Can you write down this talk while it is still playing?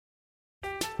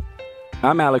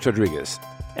I'm Alex Rodriguez.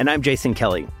 And I'm Jason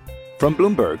Kelly. From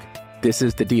Bloomberg, this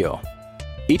is The Deal.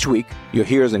 Each week, you'll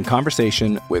hear us in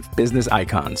conversation with business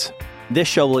icons. This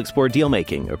show will explore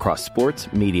deal-making across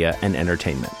sports, media, and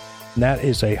entertainment. That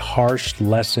is a harsh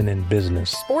lesson in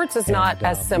business. Sports is not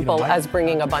as simple as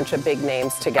bringing a bunch of big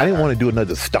names together. I didn't want to do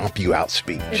another stomp you out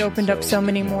speech. It opened up so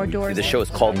many more doors. The show is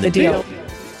called The Deal.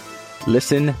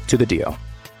 Listen to The Deal.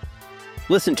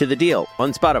 Listen to The Deal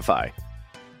on Spotify.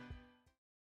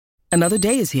 Another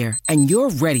day is here, and you're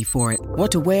ready for it.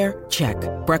 What to wear? Check.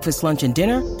 Breakfast, lunch, and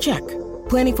dinner? Check.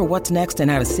 Planning for what's next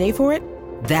and how to save for it?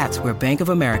 That's where Bank of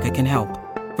America can help.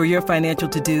 For your financial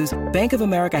to-dos, Bank of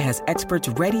America has experts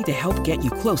ready to help get you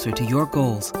closer to your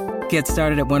goals. Get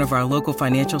started at one of our local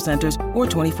financial centers or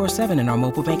 24/7 in our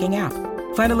mobile banking app.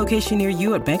 Find a location near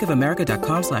you at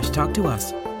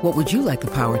bankofamerica.com/talktous. What would you like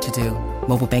the power to do?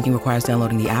 Mobile banking requires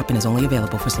downloading the app and is only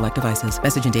available for select devices.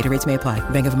 Message and data rates may apply.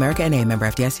 Bank of America N.A., member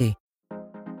FDIC.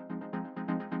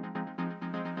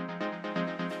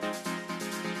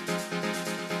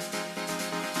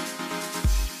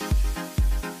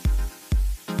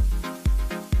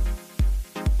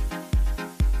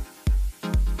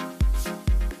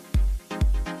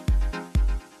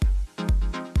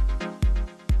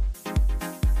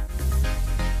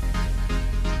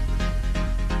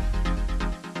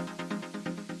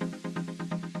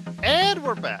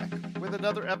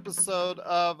 Another episode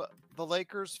of the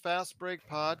Lakers Fast Break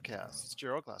podcast. It's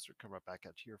Gerald Glasser coming right back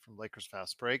at you here from Lakers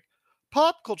Fast Break,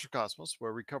 Pop Culture Cosmos,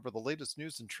 where we cover the latest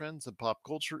news and trends in pop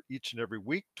culture each and every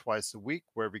week, twice a week,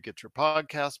 wherever you get your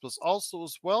podcast, but also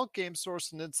as well, Game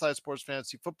Source and Inside Sports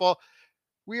Fantasy Football.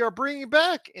 We are bringing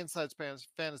back Inside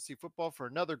Fantasy Football for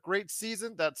another great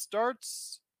season that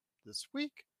starts this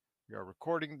week. We are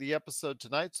recording the episode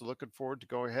tonight, so looking forward to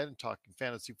going ahead and talking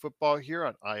fantasy football here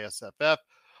on ISFF.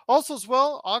 Also as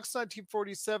well,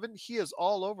 Ox1947, he is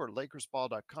all over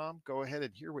LakersBall.com. Go ahead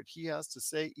and hear what he has to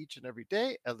say each and every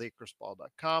day at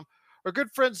LakersBall.com. Our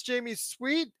good friends Jamie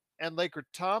Sweet and Laker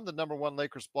Tom, the number one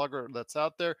Lakers blogger that's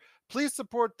out there. Please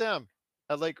support them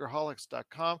at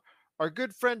Lakerholics.com. Our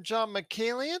good friend John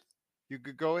McCallion, you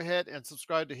could go ahead and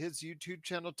subscribe to his YouTube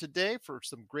channel today for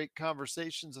some great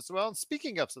conversations as well. And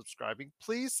speaking of subscribing,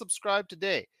 please subscribe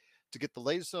today to get the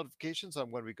latest notifications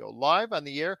on when we go live on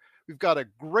the air. We've got a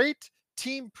great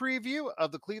team preview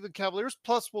of the Cleveland Cavaliers.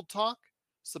 Plus, we'll talk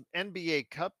some NBA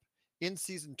Cup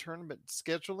in-season tournament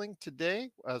scheduling today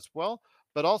as well.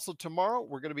 But also tomorrow,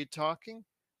 we're going to be talking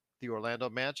the Orlando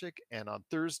Magic. And on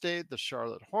Thursday, the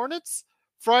Charlotte Hornets.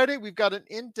 Friday, we've got an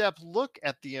in-depth look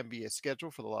at the NBA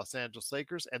schedule for the Los Angeles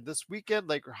Lakers. And this weekend,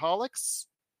 Lakerholics,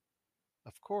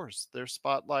 of course, their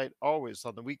spotlight always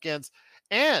on the weekends.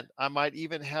 And I might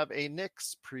even have a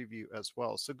Knicks preview as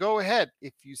well. So go ahead.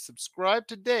 If you subscribe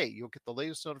today, you'll get the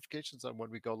latest notifications on when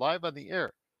we go live on the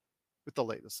air with the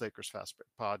latest Lakers Fast Break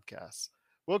podcasts.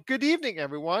 Well, good evening,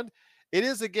 everyone. It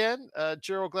is again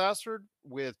Gerald Glassford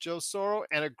with Joe Soro,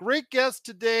 and a great guest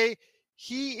today.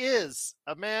 He is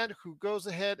a man who goes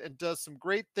ahead and does some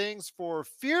great things for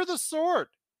Fear the Sword,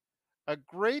 a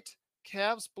great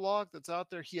Cavs blog that's out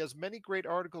there. He has many great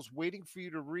articles waiting for you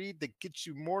to read that gets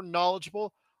you more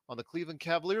knowledgeable on the Cleveland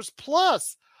Cavaliers.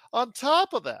 Plus, on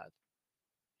top of that,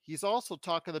 he's also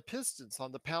talking the Pistons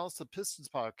on the Palace of Pistons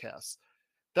podcast.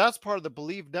 That's part of the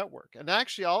Believe Network. And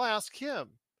actually, I'll ask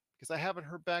him, because I haven't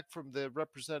heard back from the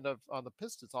representative on the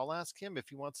Pistons. I'll ask him if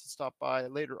he wants to stop by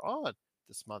later on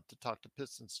this month to talk to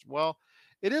Pistons as well.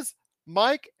 It is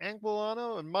Mike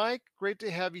Anguilano. And Mike, great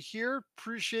to have you here.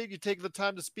 Appreciate you taking the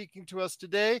time to speaking to us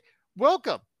today.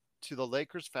 Welcome to the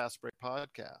Lakers Fast Break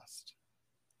podcast.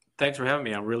 Thanks for having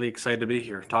me. I'm really excited to be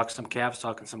here. Talk some Cavs,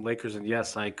 talking some Lakers, and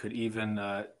yes, I could even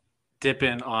dip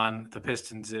in on the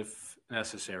Pistons if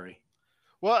necessary.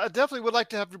 Well, I definitely would like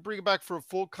to have you bring it back for a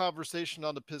full conversation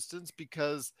on the Pistons,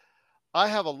 because I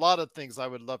have a lot of things I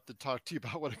would love to talk to you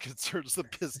about when it concerns the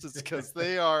Pistons, because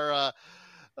they are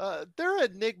they're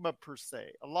an enigma per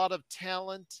se. A lot of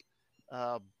talent,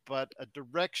 but a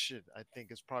direction, I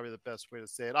think, is probably the best way to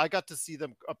say it. I got to see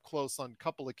them up close on a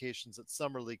couple occasions at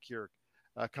Summer League here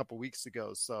a couple weeks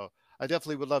ago, so I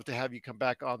definitely would love to have you come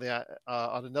back on the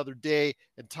on another day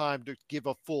and time to give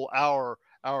a full hour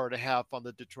and a half on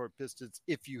the Detroit Pistons.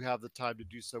 If you have the time to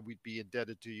do so, we'd be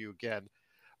indebted to you again.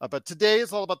 But today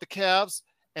is all about the Cavs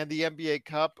and the NBA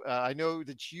Cup. I know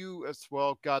that you as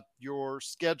well got your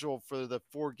schedule for the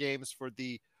 4 games for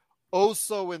the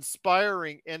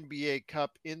oh-so-inspiring NBA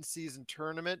Cup in-season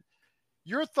tournament.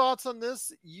 Your thoughts on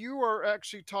this? You are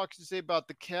actually talking today about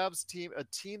the Cavs team, a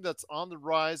team that's on the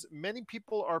rise. Many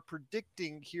people are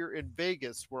predicting here in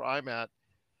Vegas, where I'm at,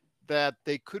 that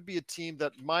they could be a team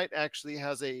that might actually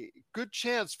has a good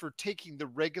chance for taking the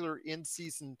regular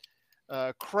in-season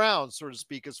crown, so to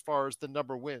speak, as far as the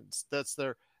number wins. That's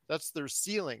their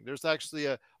ceiling. There's actually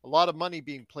a lot of money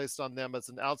being placed on them as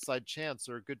an outside chance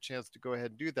or a good chance to go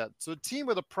ahead and do that. So a team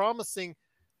with a promising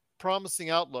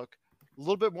outlook, a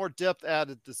little bit more depth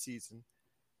added this season.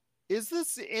 Is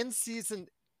this in-season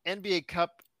NBA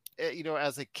Cup,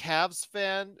 as a Cavs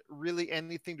fan, really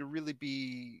anything to really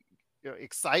be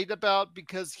excited about?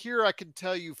 Because here I can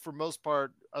tell you, for most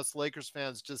part, us Lakers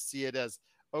fans just see it as,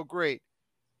 oh, great,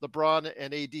 LeBron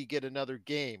and AD get another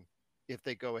game if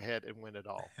they go ahead and win it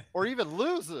all, or even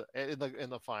lose in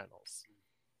the finals.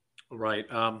 Right.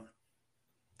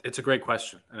 It's a great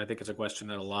question, and I think it's a question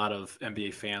that a lot of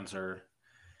NBA fans are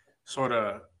sort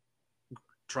of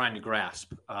trying to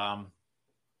grasp.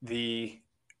 The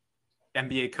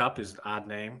NBA Cup is an odd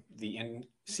name. The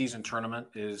in-season tournament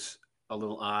is a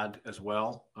little odd as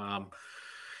well.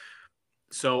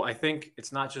 So I think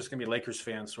it's not just going to be Lakers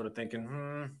fans sort of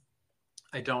thinking,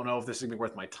 I don't know if this is going to be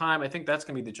worth my time. I think that's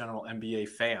going to be the general NBA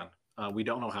fan. We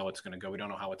don't know how it's going to go. We don't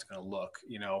know how it's going to look.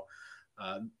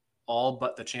 All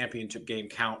but the championship game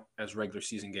count as regular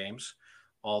season games.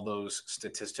 All those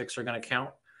statistics are going to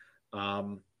count.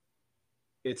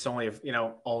 It's only,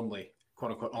 only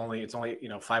quote unquote only. It's only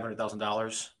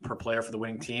 $500,000 per player for the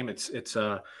winning team. It's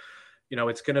going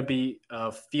to be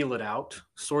a feel it out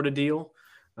sort of deal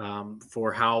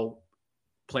for how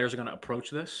players are going to approach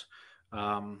this.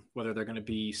 Whether they're going to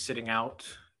be sitting out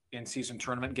in season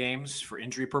tournament games for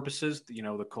injury purposes, the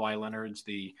Kawhi Leonards,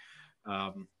 the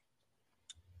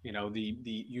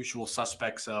usual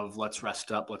suspects of let's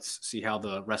rest up, let's see how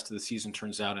the rest of the season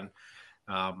turns out, and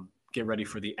get ready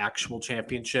for the actual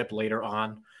championship later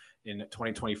on in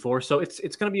 2024. So it's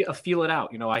going to be a feel it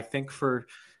out. I think for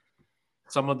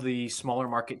some of the smaller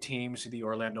market teams, the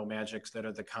Orlando Magics that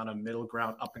are the kind of middle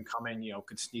ground, up and coming,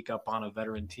 could sneak up on a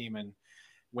veteran team and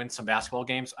win some basketball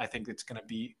games. I think it's going to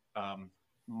be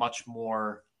much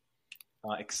more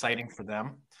exciting for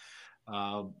them.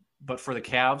 But for the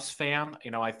Cavs fan,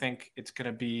 I think it's going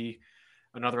to be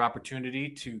another opportunity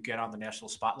to get on the national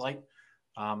spotlight.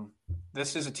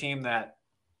 This is a team that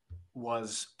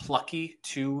was plucky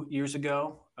 2 years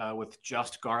ago with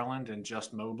just Garland and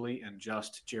just Mobley and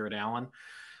just Jared Allen.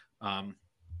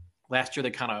 Last year,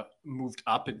 they kind of moved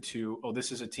up into,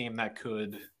 this is a team that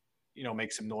could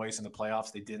make some noise in the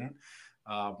playoffs. They didn't.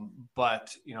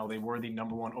 But they were the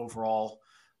number one overall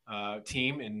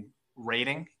team in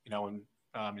rating,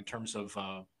 in terms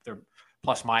of their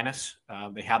plus minus.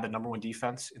 They had the number one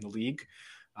defense in the league.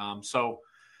 So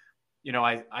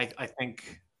I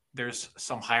think there's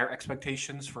some higher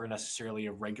expectations for necessarily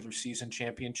a regular season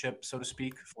championship, so to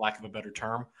speak, for lack of a better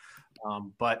term.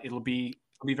 But it'll be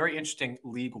very interesting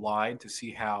league wide to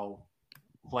see how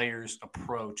players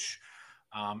approach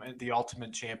and the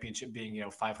ultimate championship being,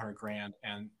 $500,000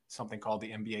 and something called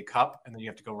the NBA Cup. And then you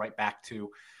have to go right back to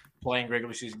playing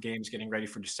regular season games, getting ready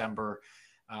for December,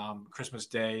 Christmas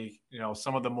Day,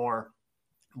 some of the more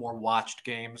watched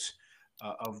games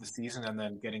of the season, and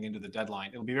then getting into the deadline.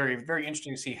 It'll be very, very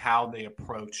interesting to see how they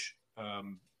approach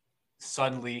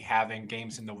suddenly having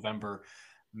games in November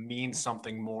means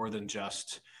something more than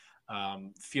just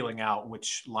feeling out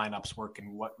which lineups work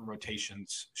and what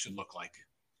rotations should look like.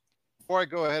 Before I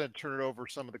go ahead and turn it over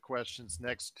some of the questions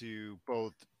next to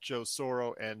both Joe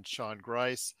Soro and Sean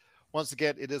Grice, once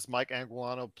again, it is Mike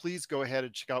Anguilano. Please go ahead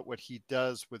and check out what he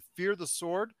does with Fear the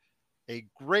Sword, a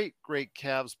great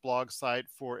Cavs blog site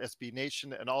for SB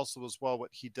Nation, and also as well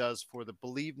what he does for the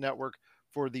Believe Network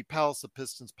for the Palace of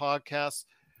Pistons podcast.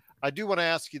 I do want to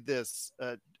ask you this.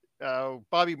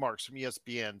 Bobby Marks from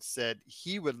ESPN said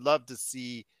he would love to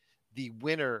see the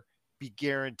winner be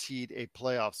guaranteed a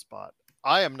playoff spot.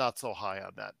 I am not so high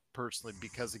on that personally,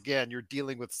 because again, you're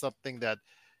dealing with something that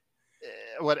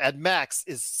what at max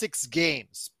is 6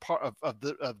 games part of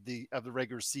the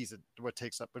regular season, what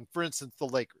takes up. And for instance,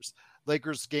 the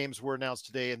Lakers games were announced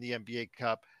today in the NBA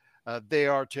Cup. They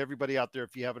are, to everybody out there,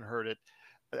 if you haven't heard it,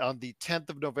 on the 10th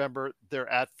of November, they're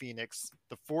at Phoenix.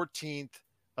 The 14th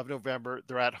of November,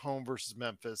 they're at home versus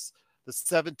Memphis. The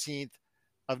 17th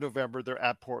of November, they're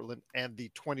at Portland. And the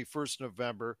 21st of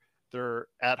November, they're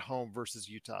at home versus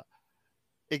Utah.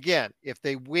 Again, if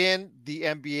they win the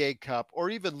NBA Cup or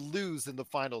even lose in the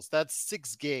finals, that's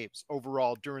 6 games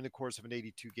overall during the course of an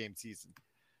 82-game season.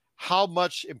 How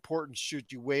much importance should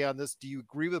you weigh on this? Do you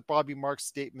agree with Bobby Marks'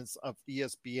 statements of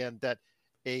ESPN that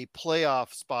a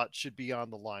playoff spot should be on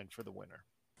the line for the winner?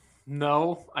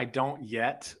 No, I don't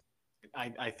yet.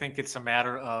 I think it's a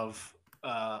matter of,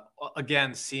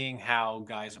 again, seeing how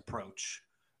guys approach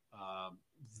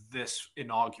this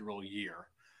inaugural year.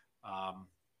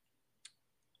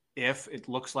 If it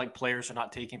looks like players are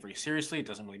not taking very seriously, it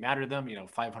doesn't really matter to them.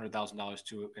 $500,000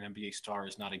 to an NBA star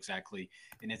is not exactly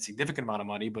an insignificant amount of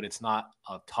money, but it's not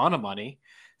a ton of money,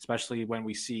 especially when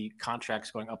we see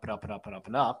contracts going up and up and up and up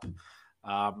and up.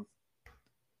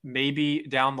 Maybe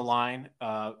down the line,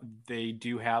 they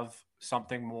do have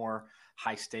something more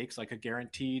high stakes, like a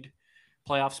guaranteed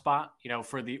playoff spot,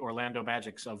 for the Orlando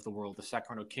Magics of the world, the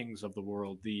Sacramento Kings of the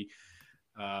world, the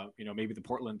maybe the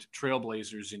Portland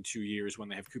Trailblazers in 2 years when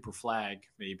they have Cooper Flag,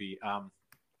 maybe,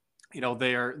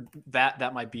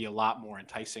 that might be a lot more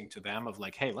enticing to them of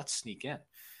like, hey, let's sneak in.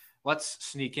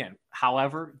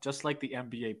 However, just like the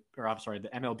the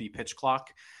MLB pitch clock,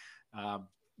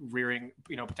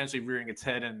 potentially rearing its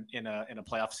head in a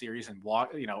playoff series and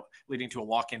leading to a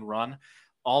walk-in run.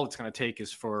 All it's going to take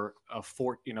is for the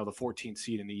 14th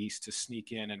seed in the East to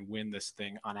sneak in and win this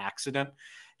thing on accident,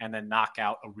 and then knock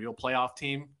out a real playoff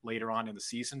team later on in the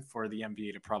season for the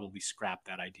NBA to probably scrap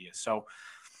that idea. So,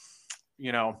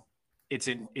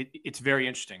 it's very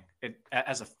interesting.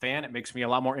 As a fan, it makes me a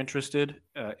lot more interested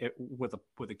with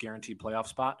a guaranteed playoff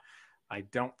spot. I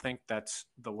don't think that's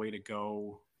the way to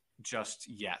go just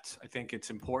yet. I think it's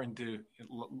important to,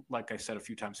 like I said a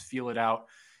few times, feel it out,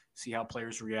 see how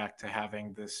players react to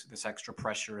having this extra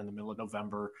pressure in the middle of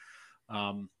November.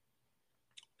 And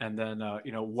then,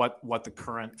 what the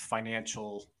current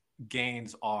financial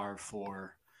gains are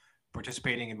for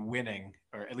participating and winning,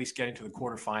 or at least getting to the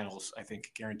quarterfinals, I think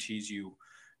guarantees you,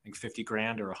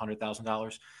 $50,000 or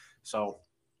 $100,000. So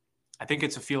I think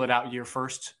it's a feel it out year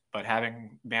first, but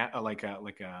having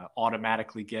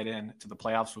automatically get in to the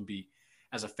playoffs would be,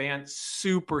 as a fan,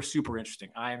 super, super interesting.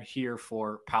 I am here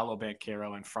for Paolo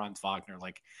Banchero and Franz Wagner,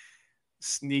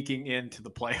 sneaking into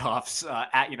the playoffs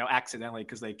accidentally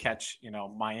because they catch,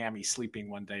 Miami sleeping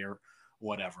one day or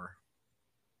whatever.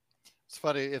 It's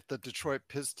funny if the Detroit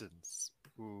Pistons,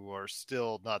 who are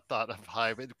still not thought of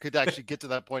high, but could actually get to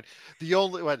that point. The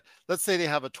only one, let's say they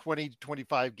have a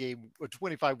 25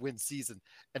 win season,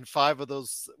 and 5 of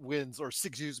those wins, or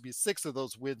 6 of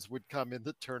those wins would come in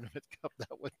the tournament cup.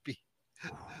 That would be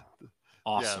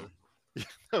awesome. Yeah,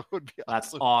 that would be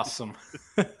That's awesome.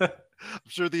 I'm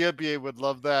sure the NBA would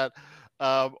love that.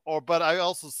 But I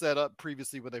also said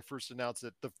previously when they first announced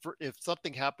it, if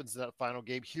something happens in that final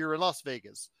game here in Las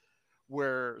Vegas,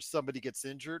 where somebody gets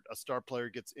injured, a star player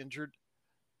gets injured,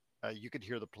 you could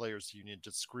hear the players' union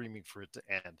just screaming for it to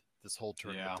end, this whole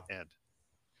tournament to end.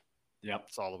 Yep.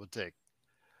 That's all it would take.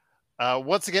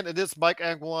 Once again, it is Mike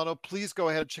Anguilano. Please go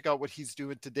ahead and check out what he's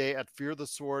doing today at Fear the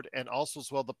Sword, and also as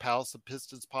well the Palace of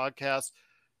Pistons podcast.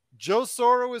 Joe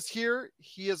Soro is here.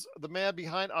 He is the man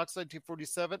behind Oxide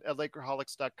 247 at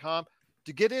Lakerholics.com.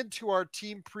 To get into our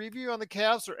team preview on the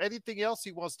Cavs or anything else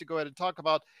he wants to go ahead and talk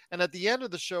about. And at the end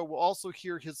of the show, we'll also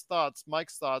hear his thoughts,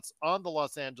 Mike's thoughts on the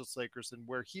Los Angeles Lakers and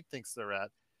where he thinks they're at.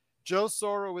 Joe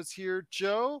Soro is here.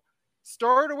 Joe,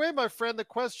 start away, my friend, the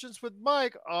questions with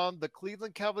Mike on the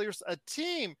Cleveland Cavaliers, a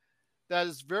team that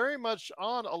is very much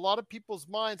on a lot of people's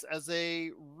minds as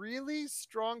a really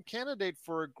strong candidate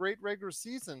for a great regular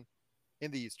season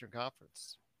in the Eastern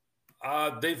Conference.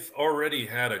 They've already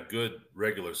had a good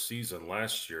regular season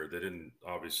last year. They didn't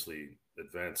obviously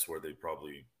advance where they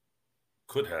probably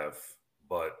could have.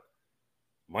 But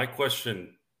my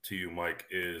question to you, Mike,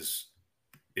 is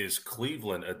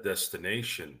Cleveland a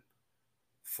destination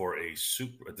for a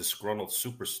disgruntled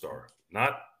superstar?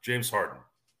 Not James Harden.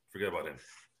 Forget about him.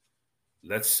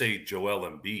 Let's say Joel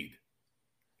Embiid.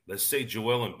 Let's say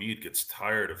Joel Embiid gets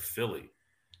tired of Philly,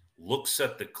 looks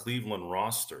at the Cleveland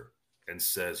roster, and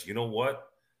says, you know what?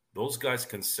 Those guys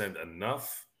can send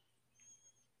enough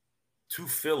to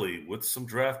Philly with some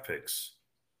draft picks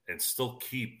and still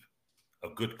keep a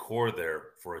good core there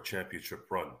for a championship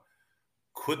run.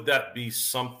 Could that be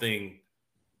something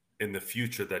in the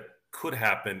future that could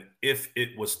happen if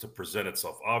it was to present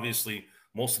itself? Obviously,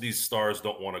 most of these stars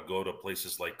don't want to go to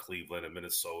places like Cleveland and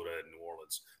Minnesota and New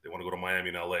Orleans. They want to go to Miami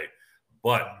and LA.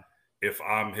 But if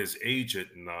I'm his agent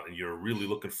and you're really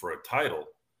looking for a title,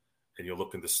 and you're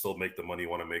looking to still make the money you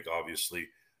want to make, obviously,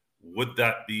 would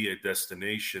that be a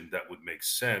destination that would make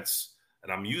sense?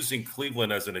 And I'm using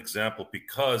Cleveland as an example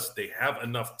because they have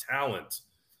enough talent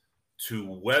to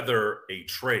weather a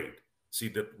trade. See,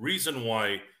 the reason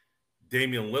why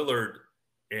Damian Lillard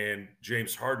and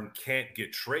James Harden can't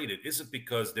get traded isn't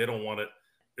because they don't want it,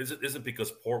 isn't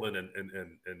because Portland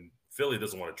and Philly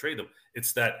doesn't want to trade them.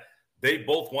 It's that they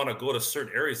both want to go to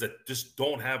certain areas that just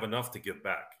don't have enough to give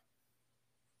back.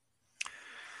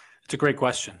 It's a great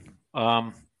question.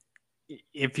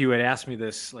 If you had asked me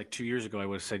this like 2 years ago, I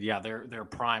would have said, yeah, they're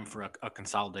prime for a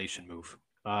consolidation move.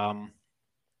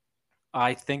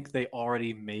 I think they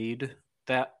already made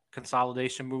that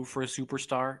consolidation move for a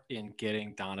superstar in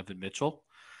getting Donovan Mitchell.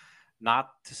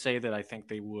 Not to say that I think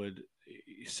they would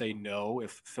say no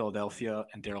if Philadelphia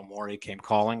and Daryl Morey came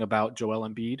calling about Joel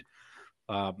Embiid.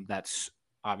 That's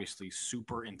obviously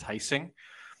super enticing.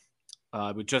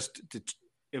 It would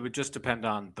just depend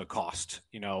on the cost.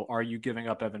 Are you giving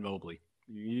up Evan Mobley?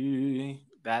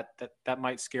 That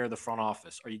might scare the front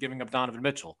office. Are you giving up Donovan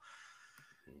Mitchell?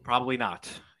 Probably not.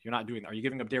 You're not doing that. Are you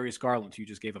giving up Darius Garland, who you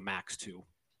just gave a max to?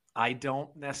 I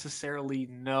don't necessarily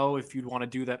know if you'd want to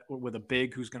do that with a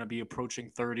big who's going to be approaching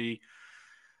 30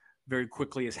 very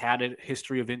quickly, has had a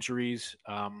history of injuries.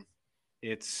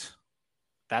 That's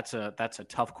a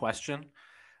tough question.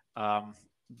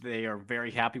 They are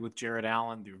very happy with Jared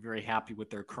Allen. They're very happy with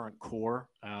their current core.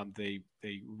 They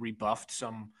rebuffed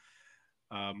some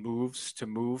moves to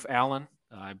move Allen.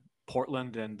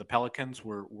 Portland and the Pelicans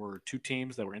were two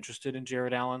teams that were interested in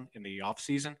Jared Allen in the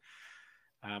offseason.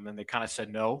 And they kind of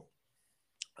said no.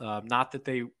 Not that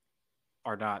they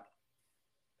are not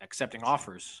accepting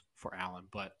offers for Allen,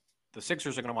 but the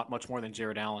Sixers are going to want much more than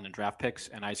Jared Allen and draft picks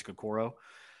and Isaac Okoro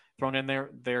thrown in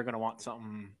there. They're going to want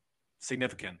something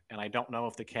significant. And I don't know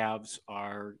if the Cavs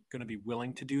are going to be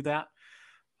willing to do that,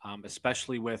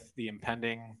 especially with the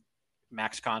impending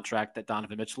max contract that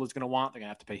Donovan Mitchell is going to want. They're going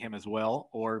to have to pay him as well,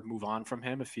 or move on from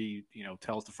him if he,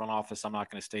 tells the front office, I'm not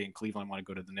going to stay in Cleveland. I want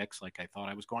to go to the Knicks like I thought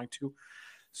I was going to.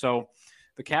 So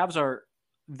the Cavs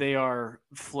are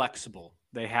flexible.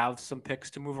 They have some picks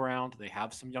to move around. They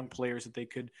have some young players that they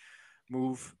could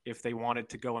move if they wanted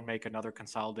to go and make another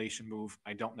consolidation move.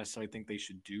 I don't necessarily think they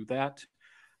should do that.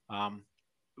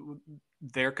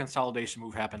 Their consolidation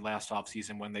move happened last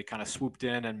offseason when they kind of swooped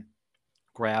in and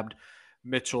grabbed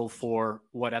Mitchell for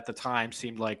what at the time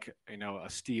seemed like, a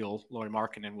steal. Lauri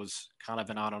Markkanen was kind of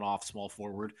an on and off small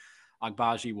forward.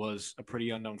 Agbaji was a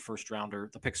pretty unknown first rounder.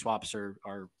 The pick swaps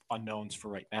are unknowns for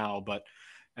right now,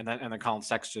 and then Colin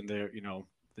Sexton there,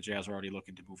 the Jazz are already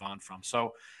looking to move on from.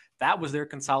 So that was their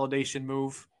consolidation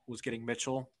move, was getting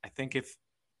Mitchell. I think if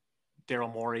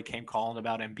Daryl Morey came calling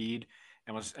about Embiid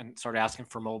and started asking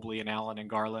for Mobley and Allen and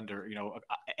Garland, or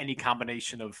any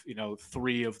combination of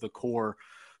three of the core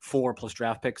four plus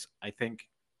draft picks, I think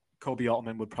Kobe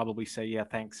Altman would probably say, yeah,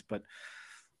 thanks, but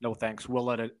no thanks. We'll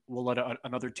let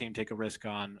another team take a risk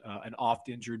on an oft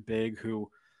injured big who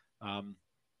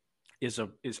is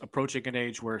approaching an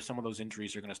age where some of those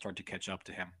injuries are going to start to catch up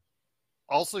to him.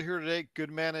 Also here today,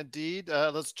 good man indeed.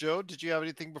 Let's Joe. Did you have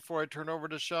anything before I turn over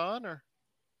to Sean? Or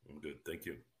I'm good, thank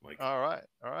you, Mike. All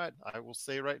right. I will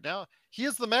say right now, he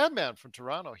is the madman from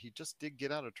Toronto. He just did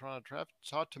get out of Toronto traffic.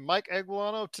 Talk to Mike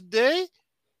Anguilano today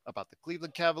about the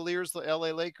Cleveland Cavaliers, the LA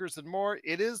Lakers, and more.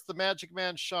 It is the Magic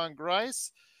Man, Sean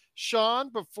Grice. Sean,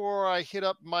 before I hit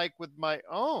up Mike with my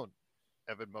own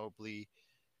Evan Mobley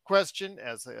question,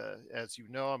 as you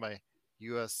know, I'm a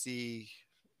USC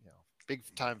big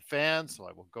time fan, so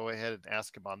I will go ahead and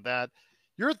ask him on that.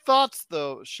 Your thoughts,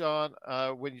 though, Sean,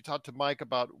 when you talked to Mike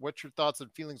about what your thoughts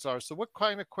and feelings are. So, what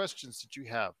kind of questions did you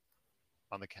have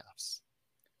on the Cavs?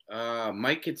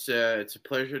 Mike, it's a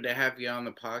pleasure to have you on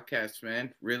the podcast,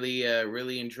 man.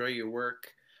 Really enjoy your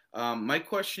work. My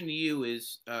question to you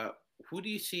is, who do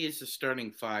you see as the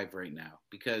starting five right now?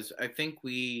 Because I think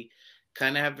we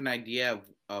kind of have an idea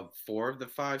of four of the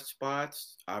five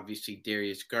spots. Obviously,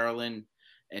 Darius Garland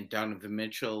and Donovan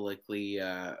Mitchell likely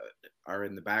are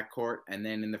in the backcourt. And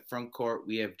then in the front court,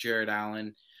 we have Jared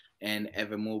Allen and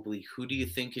Evan Mobley. Who do you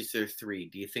think is their three?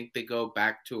 Do you think they go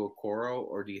back to Okoro,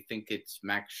 or do you think it's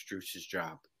Max Strus's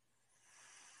job?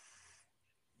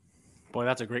 Boy,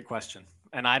 that's a great question.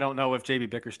 And I don't know if JB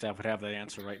Bickerstaff would have that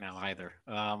answer right now either.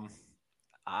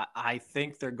 I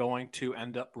think they're going to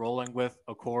end up rolling with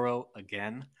Okoro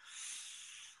again.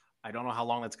 I don't know how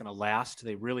long that's going to last.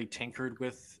 They really tinkered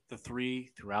with the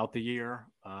three throughout the year.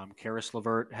 Karis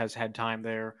LeVert has had time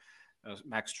there.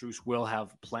 Max Strus will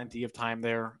have plenty of time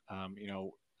there.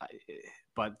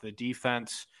 But the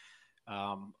defense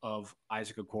of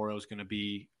Isaac Okoro is going to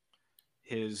be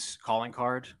his calling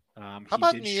card. How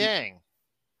about Niang?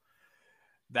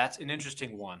 That's an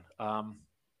interesting one.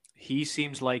 He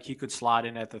seems like he could slot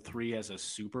in at the three as a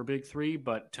super big three,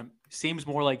 but seems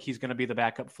more like he's going to be the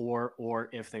backup four, or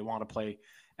if they want to play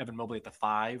Evan Mobley at the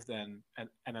five, and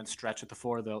then stretch at the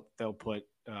four, they'll put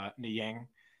Niang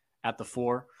at the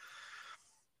four.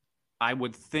 I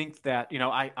would think that,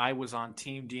 I was on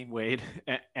Team Dean Wade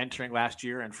entering last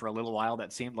year, and for a little while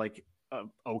that seemed like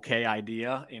an okay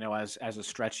idea, as a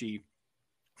stretchy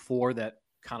four that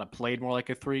kind of played more like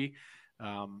a three.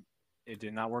 It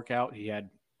did not work out. He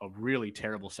had a really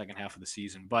terrible second half of the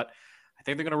season, but I I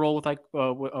think they're going to roll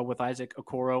with Isaac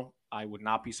Okoro. I would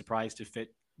not be surprised if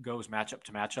it goes matchup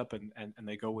to matchup and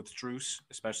they go with Struce,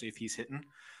 especially if he's hitting.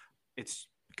 It's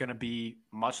going to be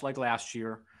much like last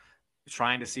year,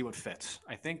 trying to see what fits.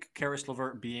 I think Karis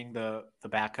LeVert being the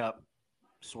backup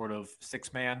sort of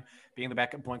six man, being the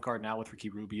backup point guard now with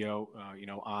Ricky Rubio,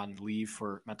 on leave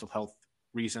for mental health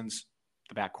reasons.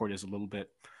 The backcourt is a little bit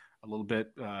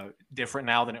different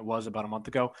now than it was about a month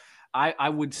ago. I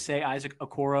would say Isaac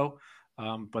Okoro,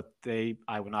 but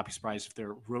I would not be surprised if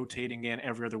they're rotating in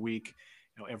every other week,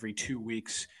 every 2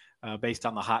 weeks, based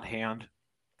on the hot hand,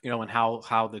 and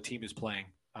how the team is playing.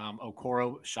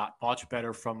 Okoro shot much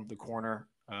better from the corner,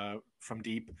 from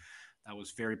deep. That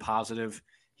was very positive.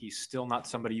 He's still not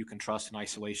somebody you can trust in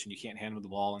isolation. You can't hand him the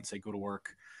ball and say, go to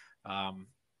work.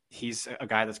 He's a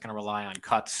guy that's going to rely on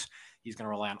cuts. He's going to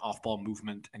rely on off-ball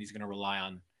movement, and he's going to rely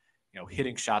on,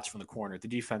 hitting shots from the corner. The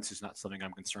defense is not something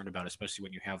I'm concerned about, especially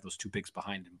when you have those two bigs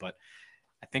behind him. But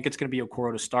I think it's going to be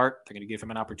Okoro to start. They're going to give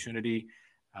him an opportunity.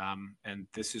 And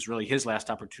this is really his last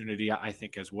opportunity, I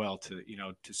think, as well, to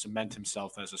cement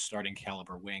himself as a starting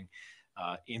caliber wing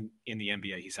in the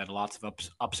NBA. He's had lots of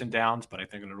ups and downs, but I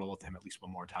think I'm going to roll with him at least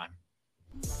one more time.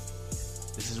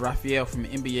 This is Raphael from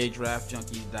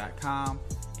NBADraftJunkies.com,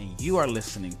 and you are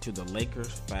listening to the Lakers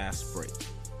Fast Break.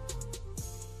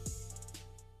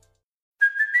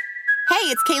 Hey,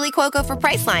 it's Kaylee Cuoco for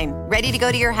Priceline. Ready to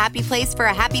go to your happy place for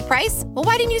a happy price? Well,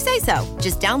 why didn't you say so?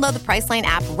 Just download the Priceline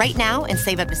app right now and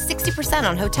save up to 60%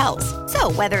 on hotels.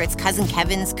 So whether it's Cousin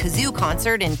Kevin's Kazoo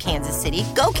Concert in Kansas City,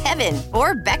 go Kevin,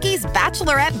 or Becky's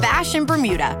Bachelorette Bash in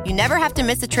Bermuda, you never have to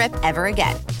miss a trip ever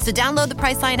again. So download the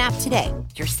Priceline app today.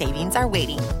 Your savings are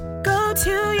waiting. Go to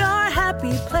your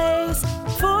happy place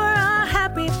for a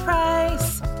happy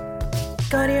price.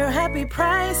 Go to your happy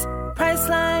price,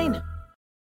 Priceline.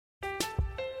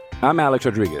 I'm Alex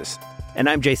Rodriguez. And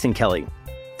I'm Jason Kelly.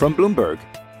 From Bloomberg,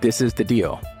 this is The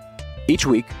Deal. Each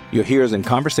week, you'll hear us in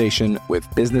conversation with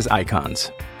business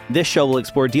icons. This show will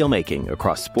explore deal-making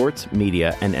across sports,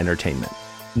 media, and entertainment.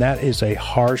 That is a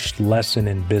harsh lesson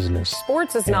in business.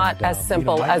 Sports is not as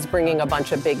simple as bringing a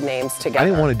bunch of big names together. I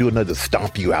didn't want to do another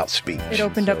stomp you out speech. It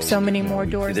opened up so many more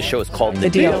doors. The show is called The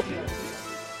Deal.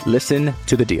 Listen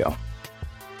to The Deal.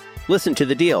 Listen to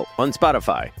The Deal on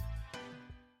Spotify.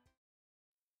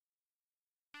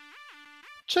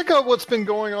 Check out what's been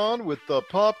going on with the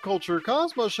Pop Culture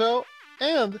Cosmos Show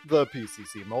and the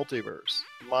PCC Multiverse.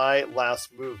 My last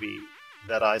movie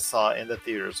that I saw in the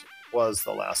theaters was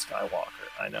The Last Skywalker.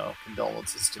 I know,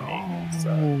 condolences to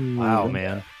me. Wow,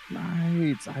 man.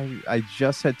 Right. I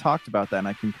just had talked about that, and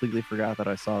I completely forgot that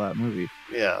I saw that movie.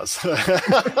 Yes.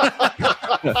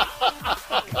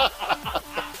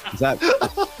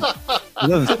 It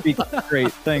doesn't speak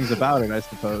great things about it, I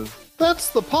suppose.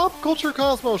 That's the Pop Culture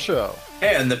Cosmos Show.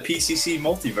 And the PCC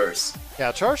Multiverse.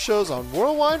 Catch our shows on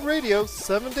Worldwide Radio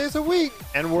 7 days a week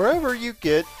and wherever you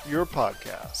get your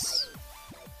podcasts.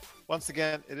 Once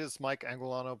again, it is Mike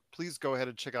Anguilano. Please go ahead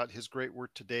and check out his great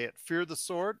work today at Fear the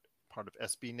Sword, part of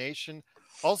SB Nation.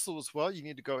 Also, as well, you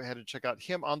need to go ahead and check out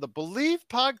him on the Believe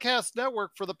Podcast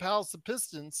Network for the Palace of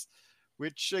Pistons,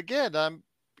 which, again, I'm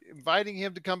inviting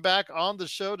him to come back on the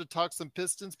show to talk some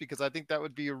Pistons, because I think that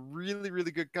would be a really,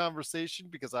 really good conversation,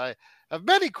 because I have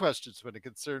many questions when it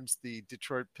concerns the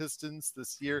Detroit Pistons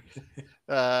this year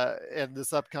and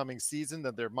this upcoming season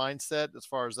and their mindset as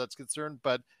far as that's concerned.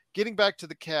 But getting back to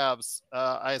the Cavs,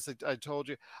 as I told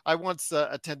you, I once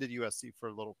attended USC for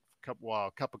a little cup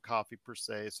of coffee per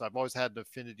se. So I've always had an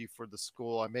affinity for the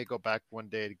school. I may go back one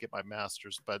day to get my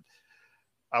master's, but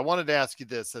I wanted to ask you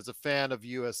this. As a fan of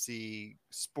USC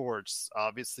sports,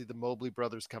 obviously the Mobley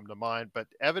brothers come to mind, but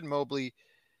Evan Mobley,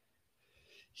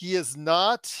 he is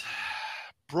not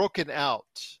broken out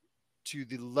to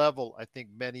the level I think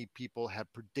many people had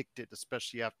predicted,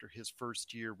 especially after his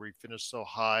first year where he finished so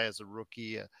high as a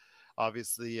rookie.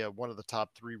 Obviously, one of the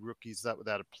top three rookies that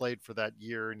have played for that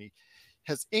year, and he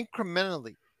has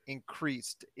incrementally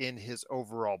increased in his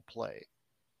overall play.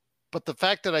 But the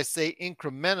fact that I say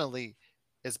incrementally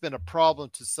has been a problem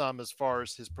to some as far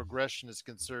as his progression is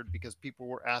concerned, because people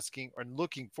were asking or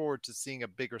looking forward to seeing a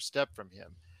bigger step from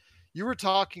him. You were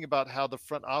talking about how the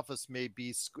front office may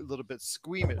be a little bit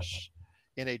squeamish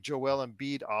in a Joel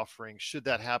Embiid offering, should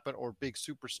that happen, or big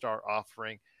superstar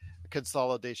offering, a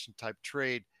consolidation type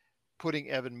trade, putting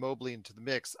Evan Mobley into the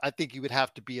mix. I think he would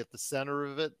have to be at the center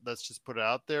of it. Let's just put it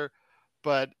out there.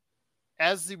 But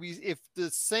if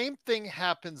the same thing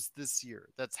happens this year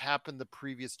that's happened the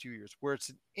previous 2 years, where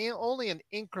it's only an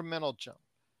incremental jump,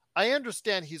 I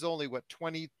understand he's only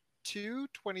 22,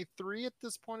 23 at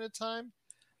this point in time.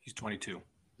 He's 22.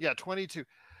 Yeah, 22.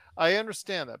 I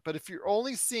understand that. But if you're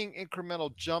only seeing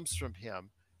incremental jumps from him,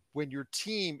 when your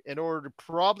team, in order to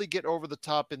probably get over the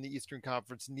top in the Eastern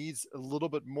Conference, needs a little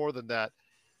bit more than that,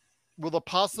 will the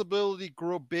possibility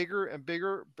grow bigger and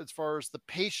bigger as far as the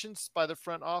patience by the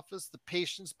front office, the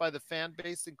patience by the fan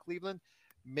base in Cleveland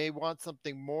may want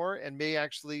something more and may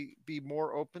actually be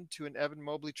more open to an Evan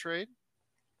Mobley trade?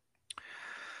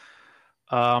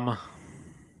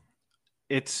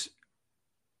 It's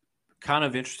kind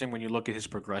of interesting when you look at his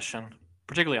progression,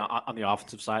 particularly on the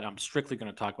offensive side. I'm strictly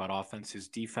going to talk about offense. His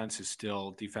defense is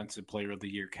still defensive player of the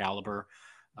year caliber.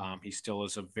 He still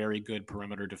is a very good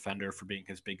perimeter defender for being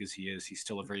as big as he is. He's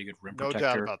still a very good rim protector.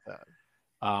 No doubt about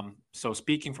that. So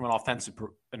speaking from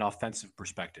an offensive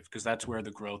perspective, because that's where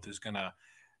the growth is going to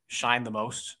shine the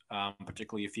most,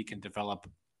 particularly if he can develop.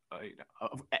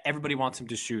 Everybody wants him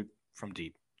to shoot from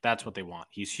deep. That's what they want.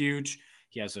 He's huge.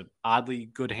 He has an oddly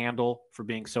good handle for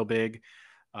being so big.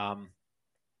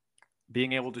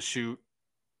 Being able to shoot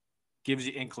gives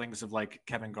you inklings of like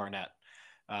Kevin Garnett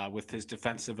with his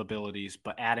defensive abilities,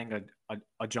 but adding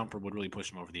a jumper would really push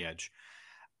him over the edge.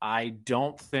 I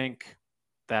don't think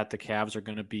that the Cavs are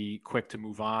going to be quick to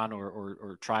move on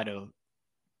or try to,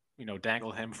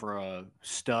 dangle him for a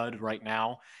stud right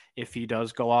now. If he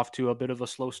does go off to a bit of a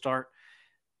slow start,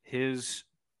 his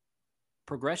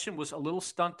progression was a little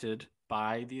stunted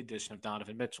by the addition of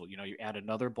Donovan Mitchell. You add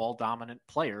another ball dominant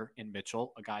player in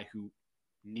Mitchell, a guy who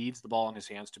needs the ball in his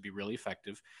hands to be really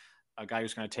effective, a guy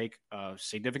who's going to take a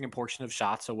significant portion of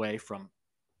shots away from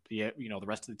the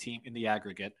rest of the team in the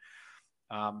aggregate.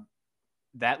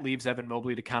 That leaves Evan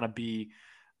Mobley to kind of be,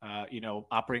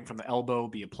 operating from the elbow,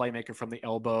 be a playmaker from the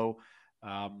elbow,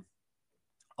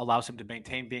 allows him to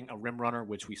maintain being a rim runner,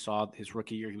 which we saw his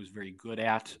rookie year he was very good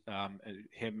at.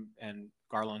 Him and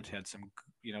Garland had some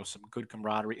good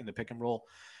camaraderie in the pick and roll.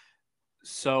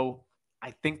 So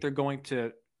I think they're going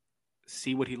to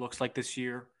see what he looks like this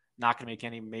year. Not going to make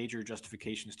any major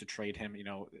justifications to trade him.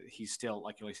 He's still,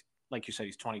 like you said,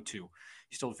 he's 22.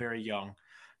 He's still very young.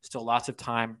 Still lots of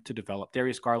time to develop.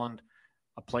 Darius Garland,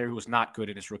 a player who was not good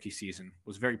in his rookie season,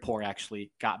 was very poor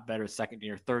actually, got better second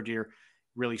year, third year,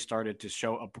 really started to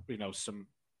show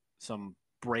some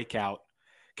breakout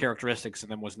characteristics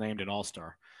and then was named an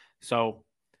all-star. So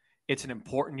it's an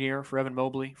important year for Evan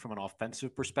Mobley from an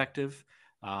offensive perspective.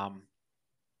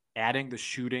 Adding the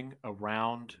shooting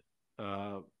around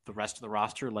the rest of the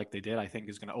roster like they did, I think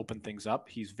is going to open things up.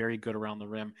 He's very good around the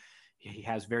rim. He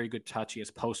has very good touch. He has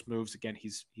post moves. Again,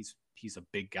 he's a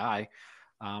big guy.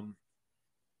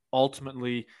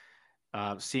 Ultimately,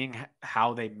 seeing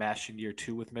how they mesh in year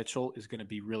two with Mitchell is going to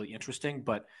be really interesting.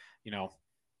 But,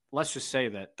 let's just say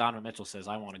that Donovan Mitchell says,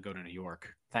 I want to go to New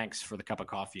York. Thanks for the cup of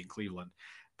coffee in Cleveland.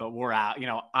 But we're out,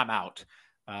 I'm out.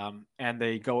 And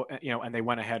they go, and they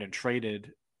went ahead and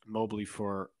traded Mobley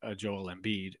for Joel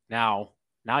Embiid. Now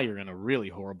you're in a really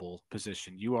horrible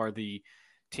position. You are the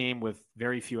team with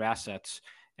very few assets,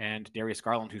 and Darius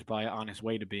Garland, who's probably on his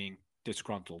way to being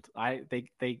disgruntled.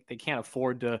 They can't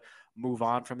afford to move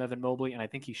on from Evan Mobley, and I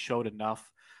think he showed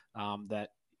enough that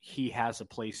he has a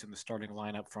place in the starting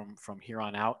lineup from here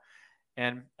on out.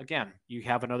 And again, you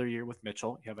have another year with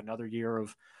Mitchell. You have another year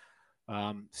of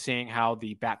seeing how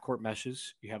the backcourt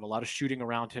meshes. You have a lot of shooting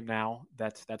around him now.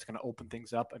 That's going to open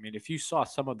things up. I mean, if you saw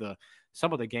some of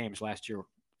the games last year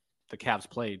the Cavs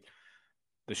played,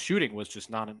 the shooting was just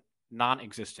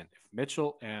non-existent. If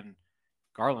Mitchell and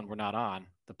Garland were not on,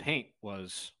 the paint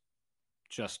was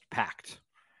just packed.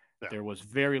 Yeah. There was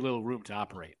very little room to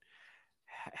operate.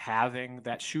 Having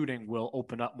that shooting will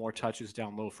open up more touches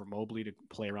down low for Mobley to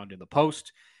play around in the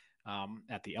post.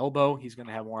 At the elbow, he's going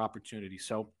to have more opportunity.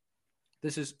 So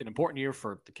this is an important year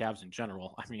for the Cavs in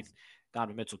general. I mean,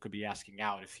 Donovan Mitchell could be asking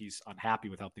out if he's unhappy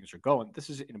with how things are going. This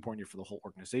is an important year for the whole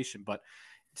organization, but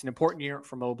it's an important year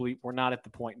for Mobley. We're not at the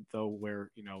point, though,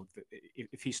 where,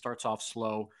 if he starts off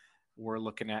slow, we're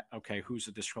looking at, okay, who's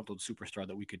a disgruntled superstar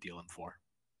that we could deal him for?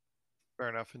 Fair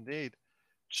enough indeed.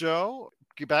 Joe,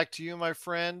 get back to you, my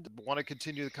friend. Want to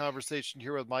continue the conversation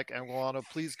here with Mike Anguilano.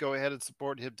 Please go ahead and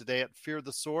support him today at Fear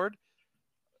the Sword,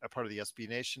 a part of the SB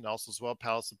Nation, also as well,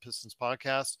 Palace of Pistons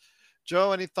podcast.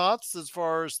 Joe, any thoughts as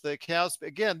far as the Cavs?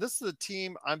 Again, this is a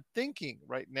team I'm thinking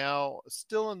right now,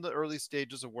 still in the early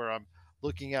stages of where I'm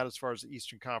looking at as far as the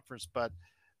Eastern Conference, but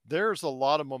there's a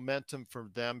lot of momentum from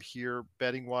them here,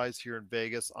 betting-wise here in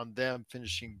Vegas, on them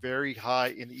finishing very high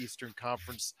in the Eastern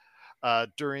Conference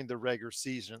during the regular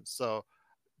season. So,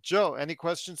 Joe, any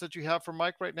questions that you have for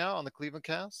Mike right now on the Cleveland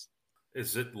Cavs?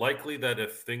 Is it likely that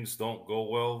if things don't go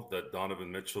well, that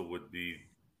Donovan Mitchell would be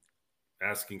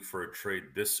asking for a trade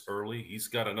this early? He's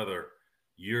got another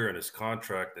year in his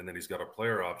contract, and then he's got a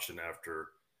player option after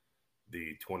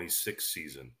the 26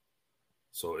 season.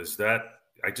 So is that,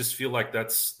 I just feel like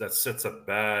that sets a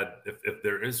bad, if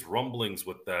there is rumblings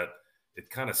with that, it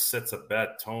kind of sets a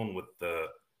bad tone with the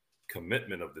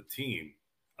commitment of the team,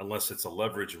 unless it's a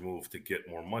leverage move to get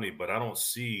more money. But I don't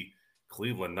see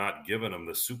Cleveland not giving them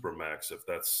the supermax if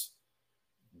that's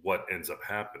what ends up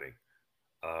happening.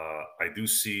 I do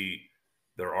see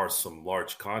there are some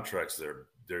large contracts there.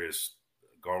 Darius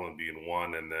Garland being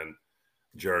one, and then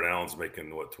Jared Allen's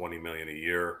making what, $20 million a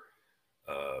year.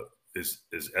 Is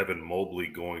Evan Mobley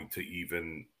going to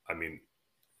even? I mean,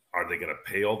 are they going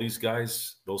to pay all these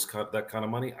guys that kind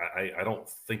of money? I don't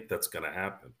think that's going to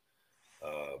happen.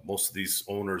 Most of these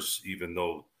owners, even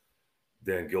though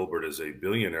Dan Gilbert is a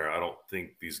billionaire, I don't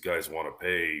think these guys want to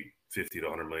pay $50 to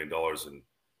 $100 million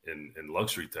in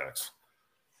luxury tax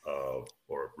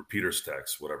or repeaters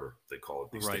tax, whatever they call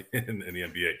it these days in the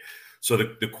NBA. So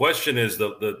the question is,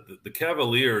 the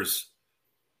Cavaliers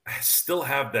still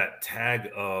have that tag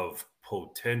of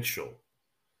potential,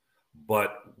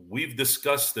 but we've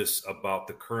discussed this about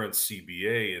the current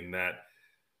CBA, in that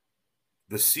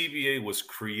the CBA was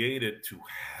created to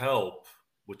help,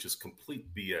 which is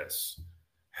complete BS,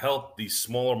 help these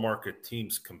smaller market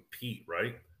teams compete,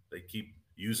 right? They keep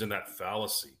using that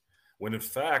fallacy, when in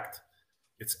fact,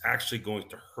 it's actually going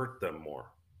to hurt them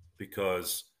more.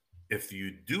 Because if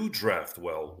you do draft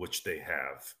well, which they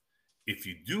have, if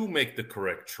you do make the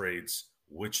correct trades,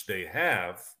 which they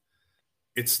have,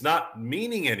 it's not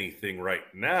meaning anything right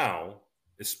now,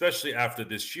 especially after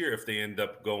this year. If they end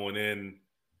up going in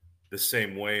the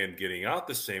same way and getting out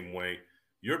the same way,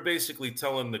 you're basically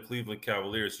telling the Cleveland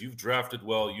Cavaliers, you've drafted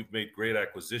well, you've made great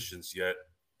acquisitions, yet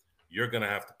you're going to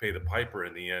have to pay the piper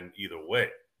in the end either way.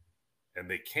 And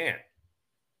they can't.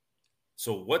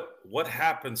 So what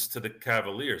happens to the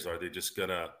Cavaliers? Are they just going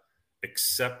to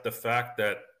accept the fact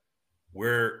that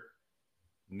we're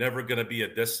never going to be a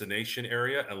destination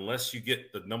area unless you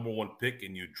get the number one pick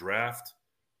and you draft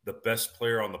the best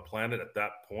player on the planet at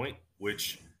that point,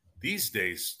 which these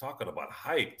days, talking about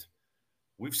hyped,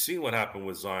 we've seen what happened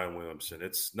with Zion Williamson.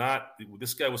 It's not,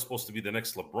 this guy was supposed to be the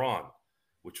next LeBron,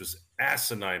 which was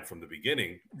asinine from the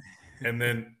beginning. And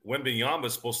then Wembanyama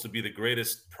is supposed to be the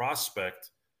greatest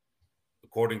prospect,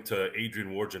 according to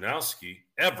Adrian Wojnarowski,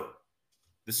 ever.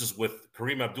 This is with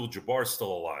Kareem Abdul-Jabbar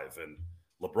still alive and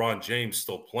LeBron James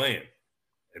still playing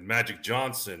and Magic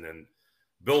Johnson and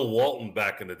Bill Walton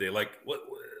back in the day. Like,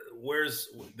 where's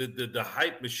the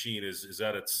hype machine is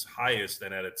at its highest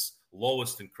and at its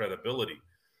lowest in credibility.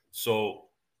 So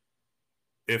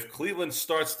if Cleveland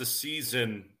starts the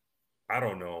season, I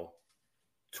don't know,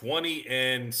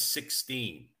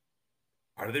 20-16,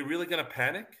 are they really going to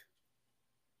panic?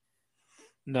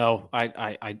 No,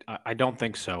 I don't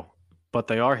think so. But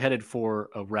they are headed for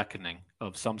a reckoning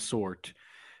of some sort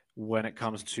when it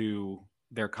comes to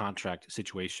their contract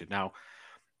situation. Now,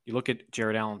 you look at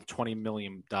Jared Allen, $20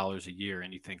 million a year,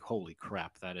 and you think, holy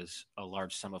crap, that is a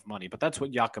large sum of money. But that's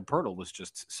what Jakob Poeltl was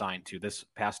just signed to this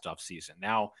past off season.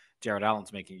 Now, Jared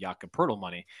Allen's making Jakob Poeltl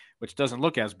money, which doesn't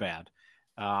look as bad.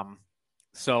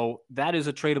 So that is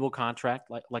a tradable contract.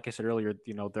 Like I said earlier,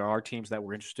 there are teams that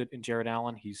were interested in Jared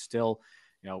Allen. He's still,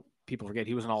 people forget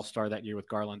he was an all-star that year with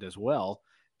Garland as well,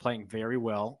 playing very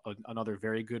well. Another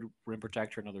very good rim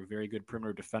protector, another very good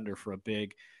perimeter defender for a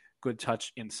big, good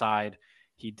touch inside.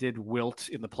 He did wilt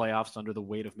in the playoffs under the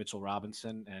weight of Mitchell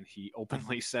Robinson, and he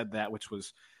openly said that, which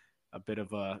was a bit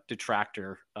of a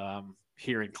detractor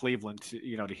here in Cleveland. To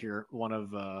hear one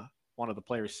of the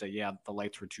players say, "Yeah, the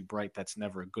lights were too bright." That's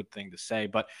never a good thing to say,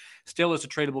 but still, is a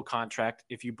tradable contract.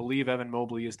 If you believe Evan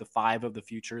Mobley is the 5 of the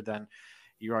future, then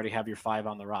you already have your 5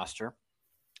 on the roster.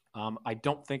 I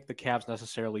don't think the Cavs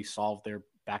necessarily solved their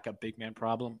backup big man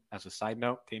problem. As a side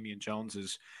note, Damian Jones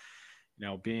is.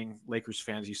 Being Lakers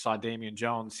fans, you saw Damian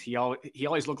Jones. He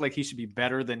always looked like he should be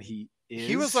better than he is.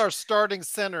 He was our starting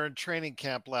center in training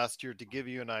camp last year, to give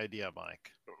you an idea,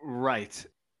 Mike. Right.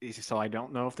 So I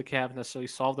don't know if the Cavs necessarily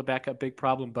solved the backup big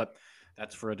problem, but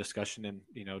that's for a discussion in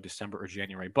December or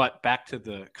January. But back to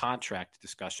the contract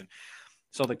discussion.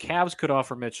 So the Cavs could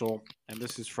offer Mitchell, and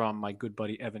this is from my good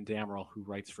buddy Evan Damrell, who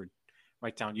writes for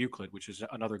Write Down Euclid, which is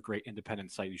another great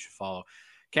independent site you should follow.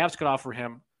 Cavs could offer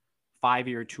him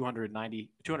 5-year,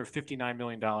 $259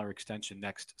 million extension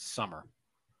next summer.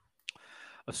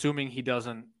 Assuming he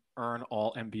doesn't earn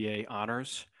all NBA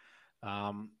honors,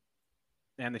 and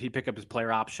that he pick up his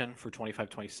player option for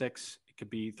 25-26, it could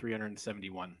be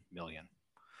 $371 million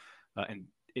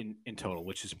in total,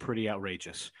 which is pretty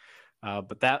outrageous.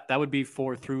 But that would be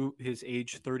through his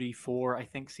age 34, I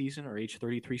think, season, or age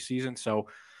 33 season. So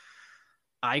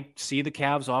I see the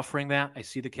Cavs offering that. I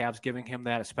see the Cavs giving him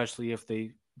that, especially if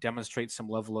they demonstrate some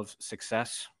level of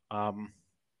success.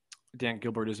 Dan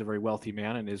Gilbert is a very wealthy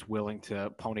man and is willing to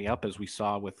pony up, as we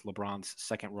saw with LeBron's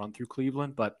second run through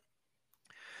Cleveland, but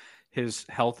his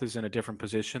health is in a different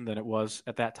position than it was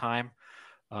at that time.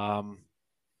 And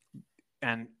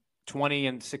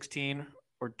 2016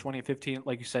 or 2015,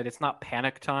 like you said, it's not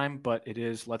panic time, but it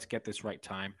is let's get this right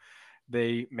time.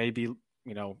 They may be,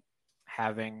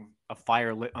 having a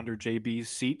fire lit under JB's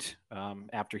seat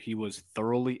after he was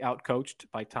thoroughly outcoached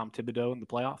by Tom Thibodeau in the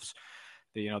playoffs.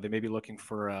 They may be looking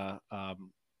for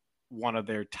one of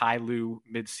their Ty Lue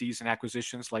mid-season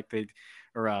acquisitions,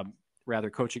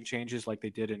 coaching changes like they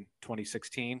did in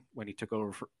 2016 when he took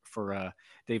over for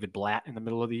David Blatt in the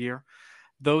middle of the year.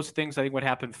 Those things I think would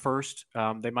happen first.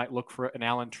 They might look for an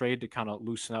Allen trade to kind of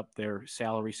loosen up their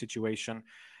salary situation,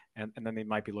 and then they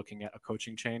might be looking at a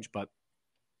coaching change. But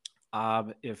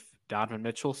if Donovan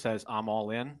Mitchell says, I'm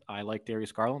all in, I like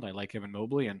Darius Garland, I like Evan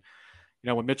Mobley. And,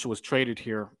 when Mitchell was traded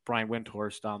here, Brian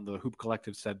Windhorst on the Hoop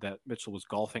Collective said that Mitchell was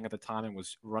golfing at the time and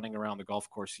was running around the golf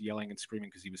course yelling and screaming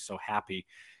because he was so happy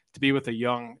to be with a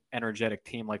young, energetic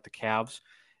team like the Cavs.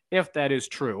 If that is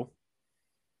true,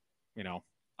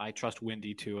 I trust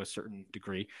Windy to a certain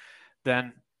degree,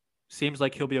 then seems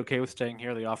like he'll be okay with staying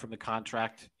here. They offer him the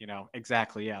contract,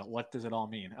 exactly. Yeah. What does it all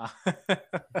mean?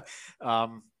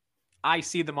 I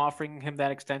see them offering him that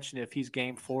extension if he's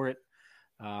game for it.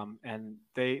 And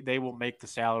they will make the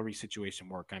salary situation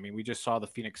work. I mean, we just saw the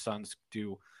Phoenix Suns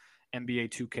do NBA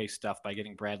 2K stuff by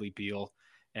getting Bradley Beal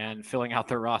and filling out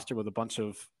their roster with a bunch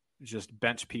of just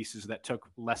bench pieces that took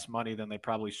less money than they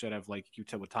probably should have, like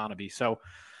Yuta Watanabe. So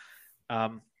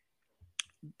I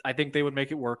think they would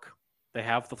make it work. They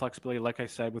have the flexibility, like I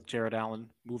said, with Jared Allen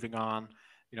moving on.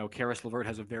 Karis LeVert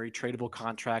has a very tradable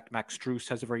contract. Max Strus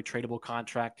has a very tradable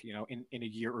contract, in a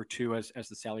year or two as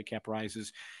the salary cap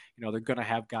rises. They're going to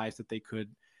have guys that they could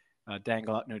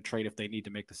dangle out in a trade if they need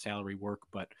to make the salary work.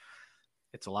 But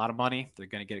it's a lot of money. They're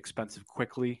going to get expensive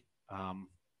quickly.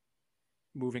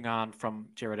 Moving on from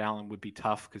Jared Allen would be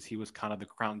tough because he was kind of the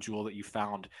crown jewel that you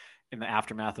found in the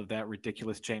aftermath of that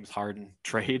ridiculous James Harden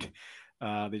trade.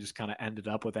 They just kind of ended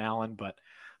up with Allen. But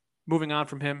moving on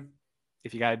from him,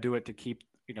 if you got to do it to keep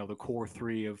the core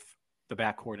three of the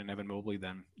backcourt and Evan Mobley,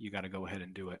 then you got to go ahead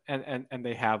and do it. And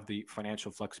they have the financial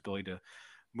flexibility to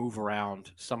move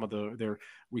around some of their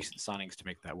recent signings to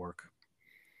make that work.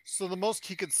 So the most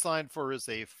he could sign for is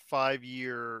a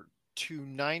 5-year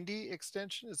 $290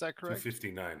 extension. Is that correct?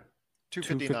 $259.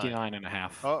 $259 and a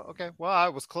half. Oh, okay. Well, I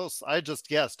was close. I just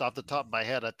guessed off the top of my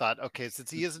head. I thought, okay,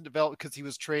 since he isn't developed because he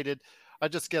was traded, I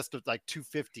just guessed it like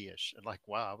 250-ish. And like,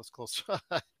 wow, I was close.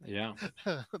 Yeah.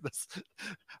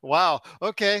 Wow.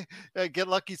 Okay. Get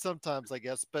lucky sometimes, I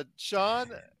guess. But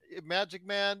Sean, Magic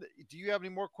Man, do you have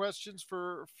any more questions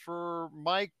for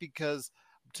Mike? Because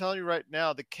I'm telling you right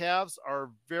now, the Cavs are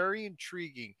very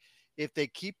intriguing. If they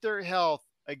keep their health,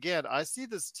 again, I see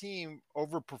this team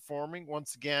overperforming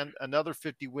once again, another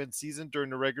 50-win season during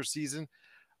the regular season.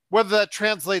 Whether that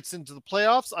translates into the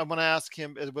playoffs, I want to ask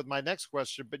him with my next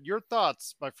question. But your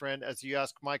thoughts, my friend, as you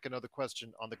ask Mike another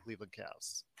question on the Cleveland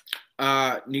Cavs.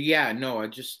 I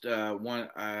just want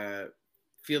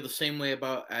feel the same way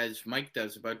as Mike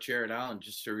does about Jared Allen.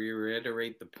 Just to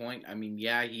reiterate the point, I mean,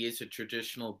 yeah, he is a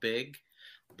traditional big,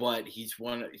 but he's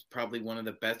probably one of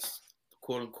the best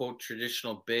quote unquote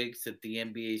traditional bigs that the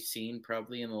NBA's seen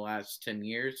probably in the last 10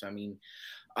 years. I mean,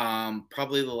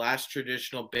 probably the last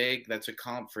traditional big that's a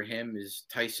comp for him is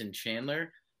Tyson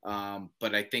Chandler.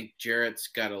 But I think Jarrett's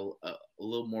got a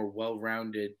little more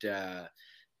well-rounded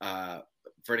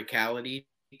verticality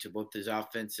to both his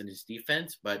offense and his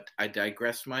defense. But I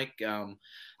digress, Mike.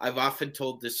 I've often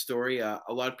told this story. A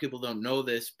lot of people don't know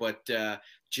this, but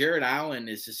Jared Allen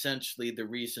is essentially the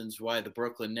reasons why the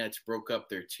Brooklyn Nets broke up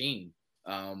their team.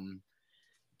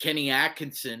 Kenny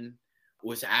Atkinson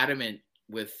was adamant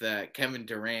with Kevin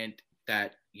Durant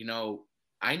that,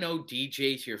 I know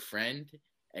DJ's your friend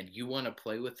and you want to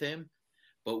play with him,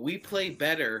 but we play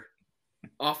better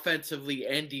offensively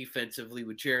and defensively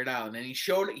with Jared Allen. And he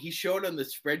showed him the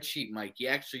spreadsheet, Mike. He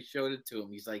actually showed it to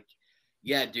him. He's like,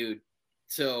 yeah, dude.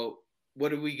 So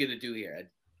what are we going to do here?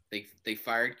 They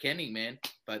fired Kenny, man.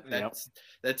 But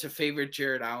that's a favorite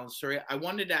Jared Allen story. I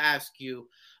wanted to ask you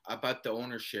about the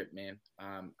ownership, man.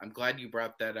 I'm glad you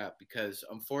brought that up because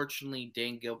unfortunately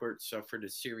Dan Gilbert suffered a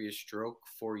serious stroke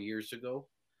 4 years ago.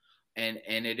 And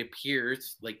it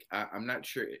appears like I'm not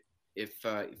sure if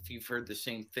you've heard the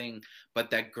same thing, but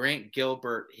that Grant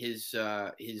Gilbert, his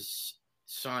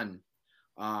son,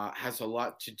 has a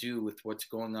lot to do with what's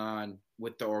going on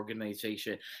with the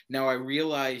organization. Now I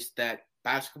realize that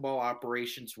basketball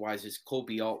operations wise is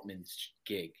Kobe Altman's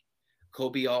gig.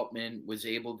 Kobe Altman was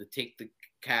able to take the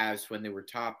Cavs when they were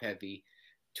top heavy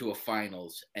to a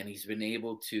finals, and he's been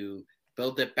able to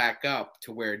build it back up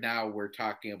to where now we're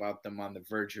talking about them on the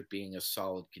verge of being a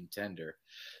solid contender.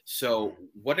 So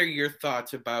what are your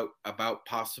thoughts about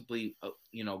possibly,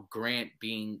 Grant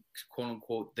being quote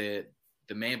unquote the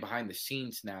man behind the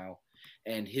scenes now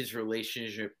and his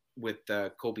relationship with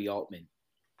Kobe Altman?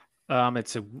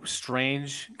 It's a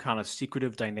strange kind of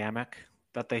secretive dynamic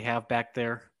that they have back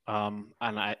there. And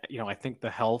I think the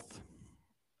health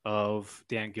of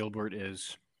Dan Gilbert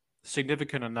is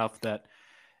significant enough that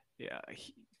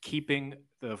keeping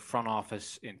the front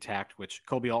office intact, which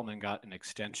Kobe Altman got an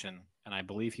extension, and I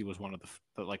believe he was one of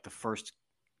the first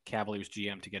Cavaliers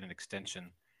GM to get an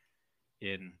extension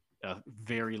in a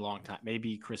very long time.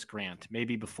 Maybe Chris Grant,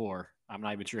 maybe before. I'm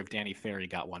not even sure if Danny Ferry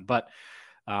got one, but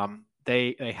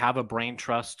they have a brain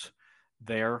trust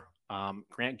there.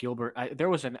 Grant Gilbert, I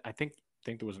think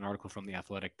there was an article from The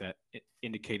Athletic that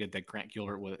indicated that Grant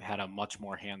Gilbert had a much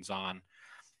more hands-on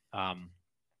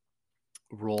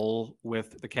role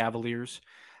with the Cavaliers.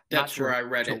 That's where I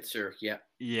read it, sir. Yeah.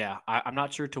 Yeah. I'm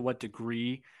not sure to what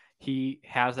degree he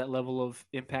has that level of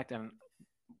impact. And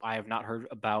I have not heard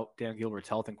about Dan Gilbert's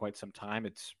health in quite some time.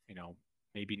 It's,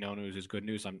 maybe no news is good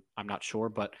news. I'm not sure,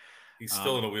 but he's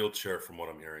still in a wheelchair from what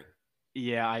I'm hearing.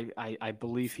 Yeah, I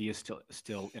believe he is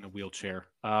still in a wheelchair.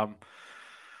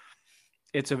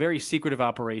 It's a very secretive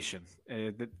operation.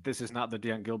 This is not the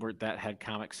Dan Gilbert that had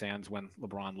Comic Sans when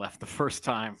LeBron left the first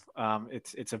time.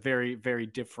 It's a very, very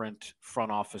different front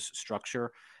office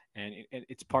structure, and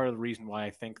it's part of the reason why I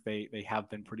think they have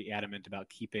been pretty adamant about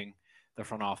keeping the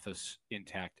front office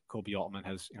intact. Kobe Altman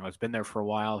has been there for a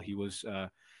while. He was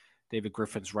David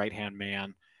Griffin's right-hand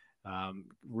man.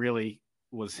 Really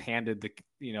was handed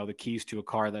the keys to a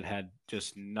car that had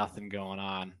just nothing going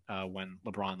on when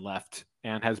LeBron left,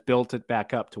 and has built it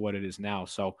back up to what it is now.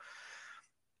 So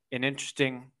an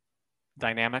interesting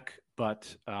dynamic,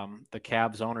 but the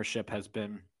Cavs ownership has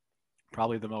been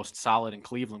probably the most solid in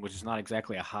Cleveland, which is not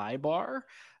exactly a high bar,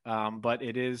 but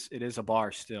it is a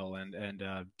bar still. And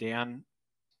Dan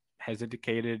has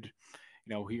indicated,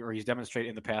 he's demonstrated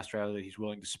in the past rather that he's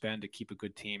willing to spend to keep a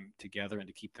good team together and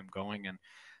to keep them going. And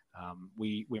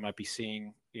we might be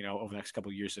seeing, over the next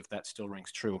couple of years if that still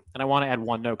rings true. And I want to add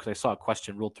one note because I saw a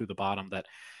question rolled through the bottom that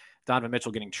Donovan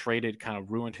Mitchell getting traded kind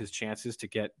of ruined his chances to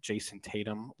get Jason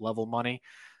Tatum level money.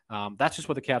 That's just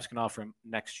what the Cavs can offer him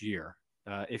next year.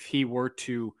 If he were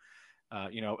to,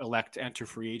 elect to enter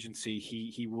free agency,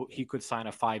 he could sign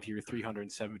a 5-year,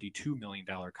 $372 million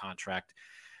contract,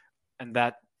 and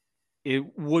that it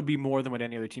would be more than what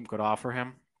any other team could offer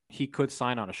him. He could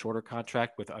sign on a shorter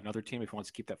contract with another team if he wants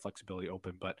to keep that flexibility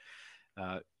open, but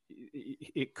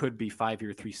it could be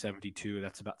 5-year, $372.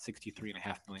 That's about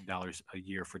 $63.5 million a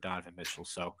year for Donovan Mitchell.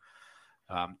 So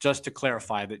just to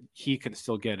clarify that he can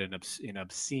still get an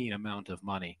obscene amount of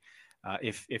money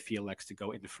if he elects to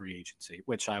go into free agency,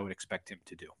 which I would expect him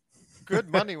to do. Good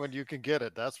money when you can get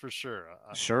it. That's for sure.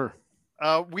 Sure.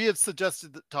 We had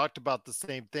talked about the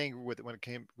same thing when it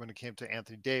came to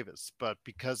Anthony Davis, but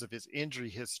because of his injury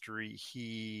history,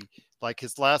 he, like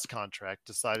his last contract,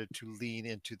 decided to lean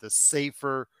into the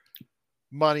safer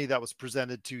money that was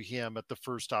presented to him at the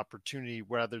first opportunity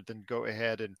rather than go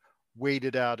ahead and wait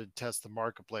it out and test the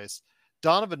marketplace.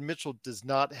 Donovan Mitchell does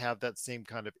not have that same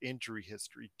kind of injury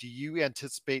history. Do you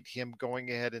anticipate him going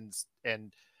ahead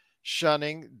and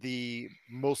shunning the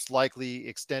most likely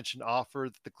extension offer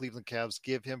that the Cleveland Cavs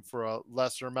give him for a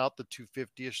lesser amount, the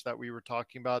 $250-ish that we were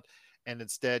talking about, and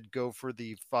instead go for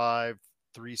the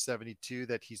 $372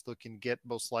 that he's looking to get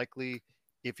most likely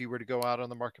if he were to go out on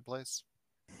the marketplace?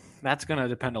 That's going to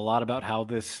depend a lot about how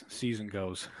this season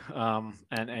goes,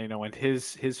 and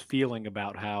his feeling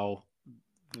about how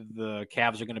the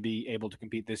Cavs are going to be able to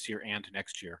compete this year and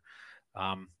next year.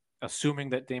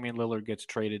 Assuming that Damian Lillard gets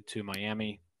traded to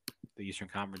Miami, the Eastern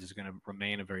Conference is going to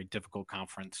remain a very difficult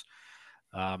conference.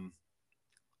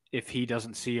 If he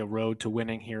doesn't see a road to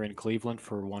winning here in Cleveland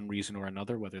for one reason or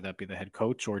another, whether that be the head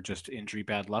coach or just injury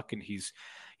bad luck, and he's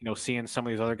seeing some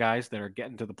of these other guys that are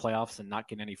getting to the playoffs and not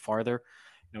getting any farther,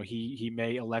 he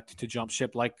may elect to jump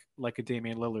ship like a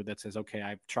Damian Lillard that says, okay,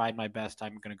 I've tried my best,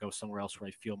 I'm going to go somewhere else where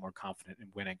I feel more confident in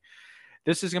winning.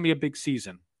 This is going to be a big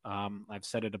season. I've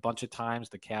said it a bunch of times.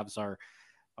 The Cavs are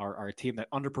a team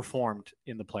that underperformed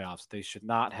in the playoffs. They should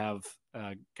not have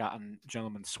gotten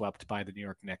gentlemen swept by the New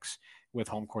York Knicks with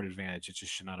home court advantage. It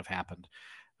just should not have happened.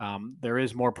 There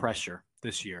is more pressure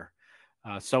this year.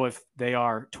 So if they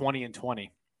are 20-20,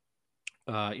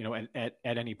 at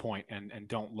any point and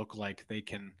don't look like they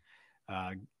can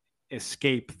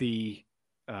escape the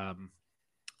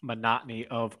monotony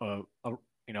of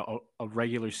a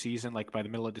regular season, like by the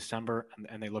middle of December,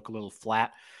 and they look a little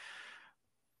flat,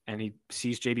 and he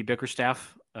sees JB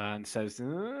Bickerstaff and says,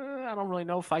 I don't really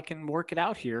know if I can work it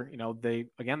out here. They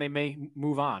may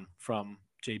move on from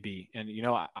JB. And,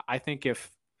 I think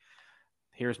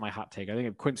here's my hot take. I think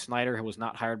if Quentin Snyder was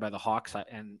not hired by the Hawks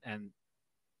and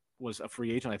was a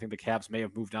free agent, I think the Cavs may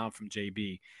have moved on from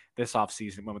JB this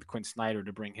offseason, went with Quentin Snyder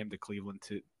to bring him to Cleveland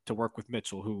to work with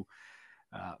Mitchell, who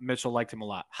Mitchell liked him a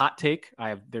lot. Hot take.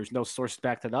 There's no source to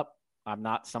back that up. I'm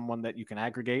not someone that you can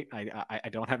aggregate. I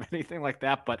don't have anything like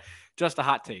that, but just a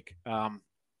hot take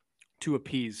to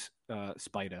appease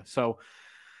Spida. So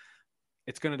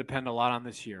it's going to depend a lot on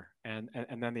this year and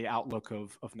then the outlook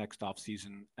of next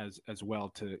offseason as well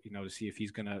to see if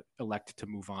he's going to elect to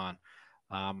move on.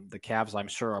 The Cavs, I'm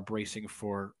sure, are bracing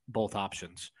for both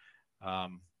options.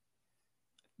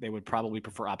 They would probably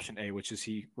prefer option A, which is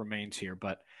he remains here,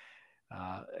 but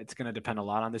it's going to depend a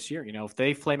lot on this year. If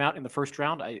they flame out in the first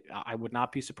round, I would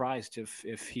not be surprised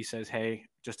if he says, hey,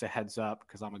 just a heads up,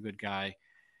 because I'm a good guy.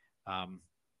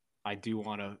 I do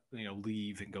want to,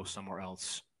 leave and go somewhere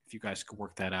else. If you guys could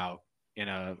work that out in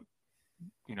a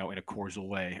cordial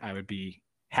way, I would be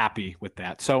happy with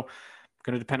that. So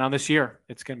going to depend on this year.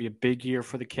 It's going to be a big year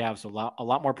for the Cavs, a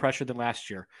lot more pressure than last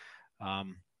year.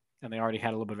 And they already had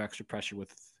a little bit of extra pressure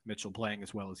with Mitchell playing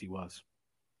as well as he was.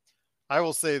 I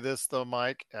will say this, though,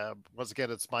 Mike. Once again,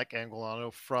 it's Mike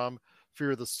Anguilano from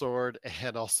Fear of the Sword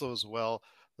and also as well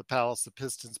the Palace of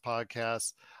Pistons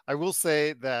podcast. I will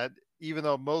say that even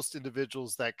though most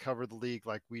individuals that cover the league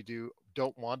like we do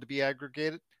don't want to be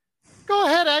aggregated, go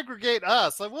ahead, aggregate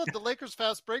us. I will. The Lakers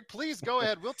Fast Break, please go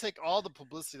ahead. We'll take all the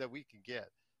publicity that we can get.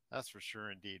 That's for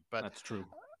sure, indeed. But that's true.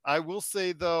 I will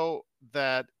say, though,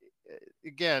 that,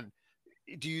 again,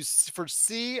 do you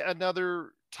foresee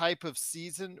another type of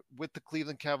season with the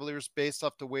Cleveland Cavaliers based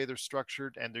off the way they're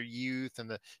structured and their youth and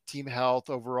the team health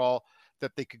overall,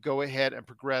 that they could go ahead and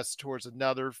progress towards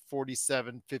another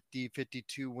 47, 50,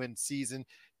 52 win season,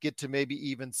 get to maybe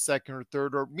even second or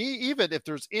third, or even if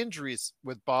there's injuries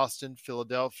with Boston,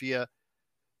 Philadelphia,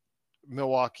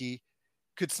 Milwaukee,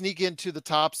 could sneak into the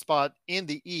top spot in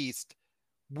the East?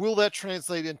 Will that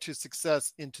translate into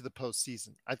success into the postseason?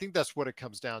 I think that's what it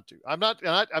comes down to. I'm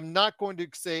not going to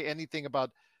say anything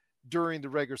about during the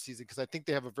regular season because I think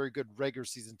they have a very good regular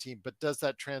season team, but does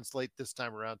that translate this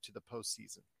time around to the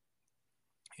postseason?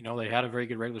 They had a very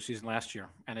good regular season last year,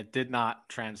 and it did not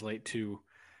translate to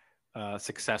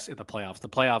success in the playoffs. The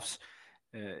playoffs,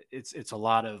 it's a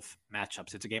lot of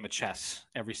matchups. It's a game of chess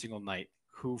every single night.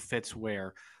 Who fits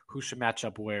where? Who should match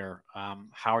up where?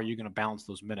 How are you going to balance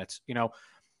those minutes?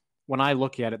 When I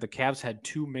look at it, the Cavs had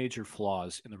two major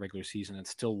flaws in the regular season and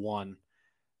still won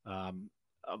a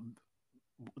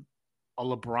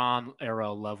LeBron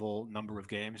era level number of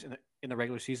games in the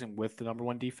regular season with the number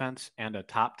one defense and a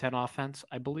top 10 offense,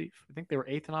 I believe. I think they were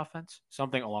 8th in offense,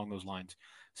 something along those lines.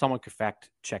 Someone could fact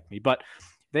check me. But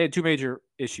they had two major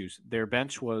issues. Their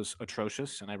bench was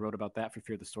atrocious, and I wrote about that for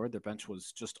Fear the Sword. Their bench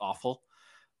was just awful.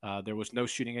 There was no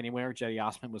shooting anywhere. Jetty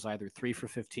Osman was either 3 for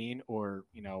 15 or,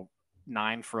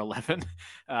 9 for 11.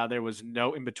 There was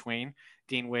no in between.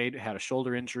 Dean Wade had a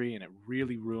shoulder injury, and it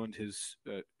really ruined his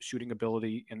shooting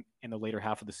ability in the later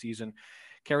half of the season.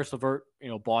 Karis LeVert,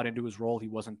 bought into his role. He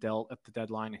wasn't dealt at the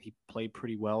deadline, and he played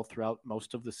pretty well throughout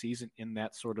most of the season in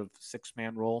that sort of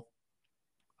 6-man role.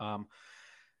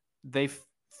 They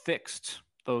fixed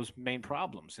those main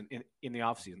problems in the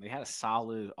offseason. They had a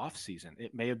solid offseason.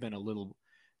 It may have been a little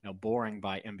boring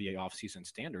by NBA offseason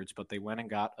standards, but they went and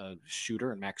got a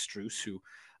shooter in Max Strus, who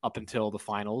up until the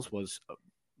finals was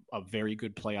a very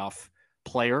good playoff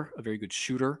player, a very good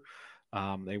shooter.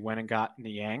 They went and got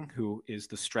Niang, who is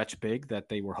the stretch big that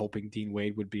they were hoping Dean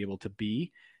Wade would be able to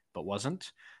be, but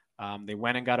wasn't. They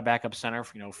went and got a backup center,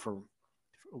 for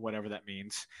whatever that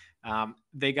means.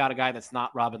 They got a guy that's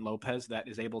not Robin Lopez that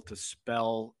is able to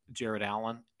spell Jared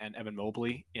Allen and Evan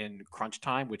Mobley in crunch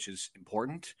time, which is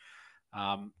important.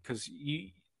 Because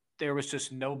there was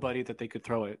just nobody that they could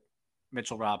throw at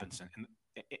Mitchell Robinson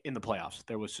in the playoffs.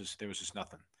 There was just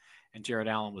nothing, and Jared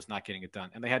Allen was not getting it done,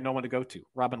 and they had no one to go to.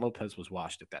 Robin Lopez was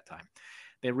washed at that time.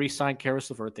 They re-signed Karis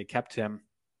LeVert. They kept him.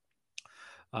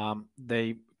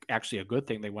 They actually a good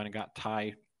thing. They went and got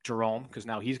Ty Jerome because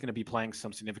now he's going to be playing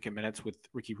some significant minutes with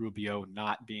Ricky Rubio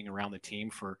not being around the team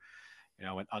for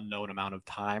an unknown amount of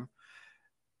time.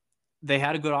 They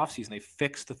had a good offseason. They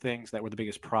fixed the things that were the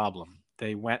biggest problem.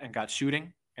 They went and got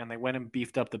shooting, and they went and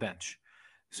beefed up the bench.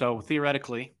 So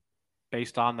theoretically,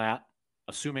 based on that,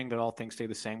 assuming that all things stay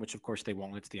the same, which of course they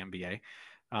won't, it's the NBA,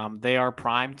 they are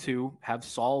primed to have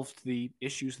solved the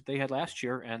issues that they had last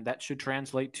year, and that should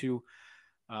translate to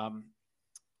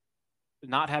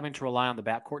not having to rely on the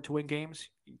backcourt to win games.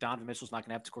 Donovan Mitchell's not going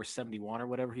to have to score 71 or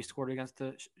whatever he scored against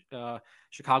the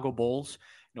Chicago Bulls.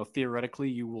 Theoretically,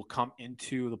 you will come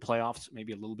into the playoffs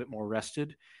maybe a little bit more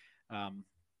rested, a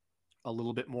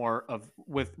little bit more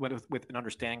with an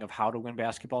understanding of how to win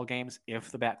basketball games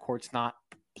if the backcourt's not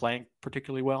playing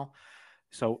particularly well.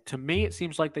 So to me, it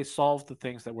seems like they solved the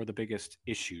things that were the biggest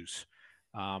issues.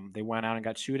 They went out and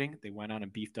got shooting. They went out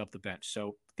and beefed up the bench.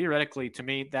 So theoretically, to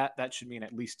me, that should mean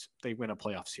at least they win a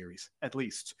playoff series, at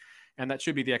least. And that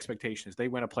should be the expectation, is they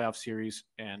win a playoff series.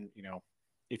 And,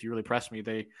 if you really press me,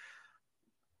 they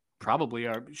probably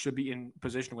should be in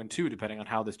position to win 2, depending on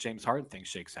how this James Harden thing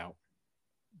shakes out.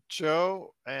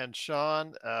 Joe and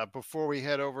Sean, before we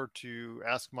head over to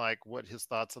ask Mike what his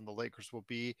thoughts on the Lakers will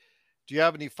be, do you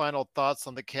have any final thoughts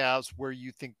on the Cavs, where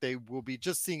you think they will be?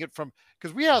 Just seeing it from,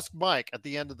 because we asked Mike at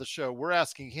the end of the show, we're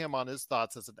asking him on his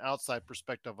thoughts as an outside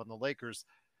perspective on the Lakers.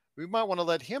 We might want to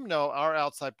let him know our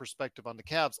outside perspective on the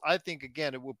Cavs. I think,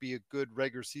 again, it will be a good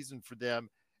regular season for them,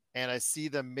 and I see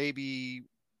them maybe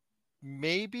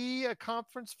a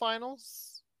conference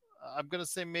finals. I'm going to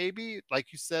say maybe,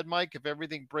 like you said, Mike, if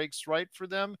everything breaks right for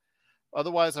them.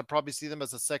 Otherwise, I probably see them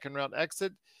as a second round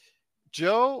exit.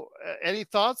 Joe, any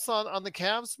thoughts on the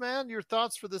Cavs, man? Your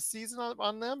thoughts for the season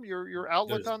on them? Your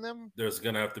outlook on them? There's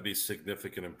going to have to be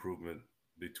significant improvement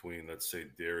between, let's say,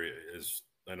 Darius.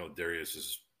 I know Darius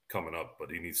is coming up, but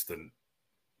he needs to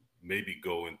maybe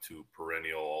go into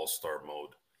perennial all-star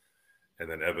mode.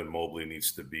 And then Evan Mobley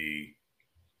needs to be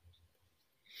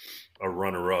a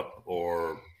runner-up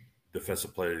or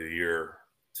defensive player of the year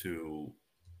to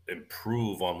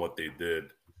improve on what they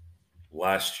did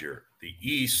last year. The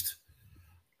East,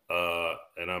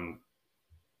 and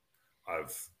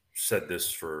I've said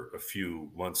this for a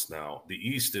few months now. The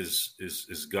East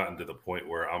is gotten to the point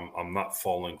where I'm not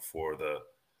falling for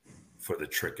the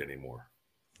trick anymore,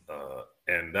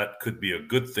 and that could be a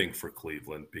good thing for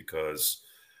Cleveland, because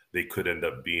they could end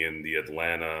up being the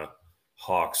Atlanta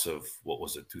Hawks of, what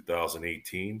was it,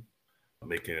 2018,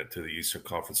 making it to the Eastern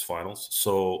Conference Finals.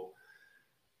 So,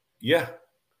 yeah.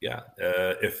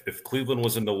 If Cleveland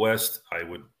was in the West, I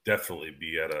would definitely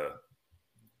be at a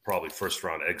probably first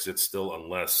round exit still,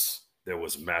 unless there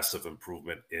was massive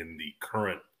improvement in the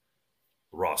current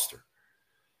roster.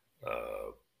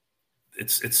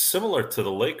 It's similar to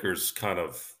the Lakers kind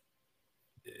of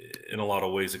in a lot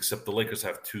of ways, except the Lakers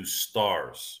have 2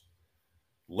 stars.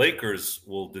 Lakers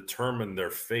will determine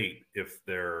their fate if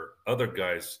their other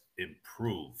guys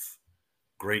improve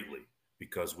greatly,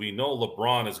 because we know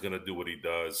LeBron is going to do what he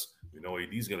does. We know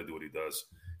AD's going to do what he does.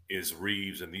 Is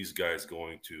Reeves and these guys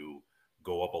going to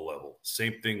go up a level?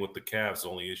 Same thing with the Cavs. The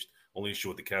only issue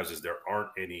with the Cavs is there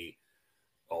aren't any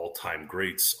all-time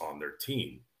greats on their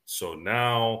team. So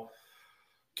now,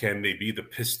 can they be the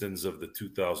Pistons of the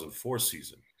 2004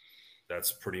 season?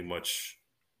 That's pretty much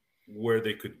where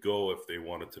they could go if they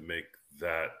wanted to make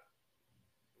that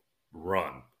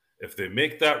run. If they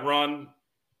make that run,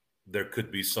 there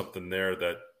could be something there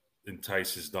that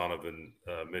entices Donovan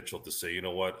Mitchell to say, you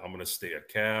know what, I'm going to stay a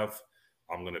Cav.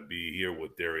 I'm going to be here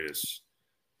with Darius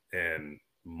and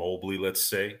Mobley, let's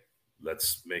say.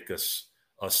 Let's make us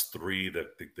 3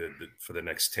 for the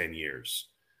next 10 years.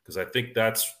 Because I think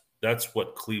that's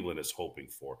what Cleveland is hoping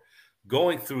for.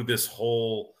 Going through this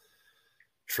whole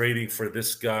trading for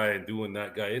this guy and doing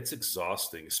that guy, it's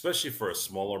exhausting, especially for a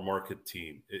smaller market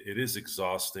team. It is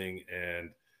exhausting, and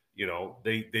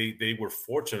they were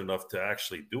fortunate enough to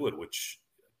actually do it, which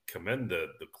commend the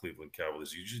Cleveland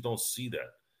Cavaliers. You usually don't see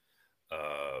that,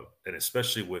 and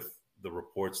especially with the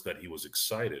reports that he was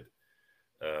excited.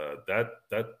 That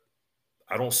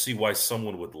I don't see why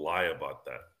someone would lie about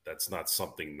that. That's not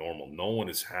something normal. No one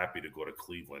is happy to go to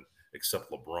Cleveland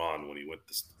except LeBron when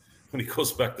he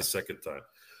goes back the second time,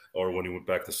 or when he went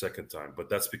back the second time. But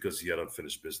that's because he had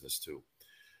unfinished business too.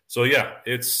 So yeah,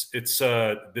 it's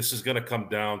this is going to come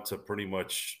down to pretty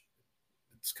much,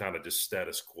 it's kind of just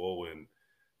status quo. And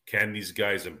can these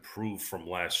guys improve from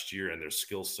last year and their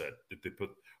skill set?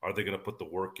 Are they going to put the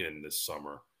work in this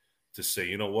summer to say,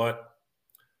 you know what,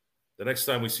 the next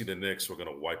time we see the Knicks, we're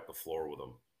going to wipe the floor with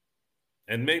them?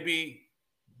 And maybe,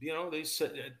 they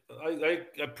said, I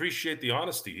appreciate the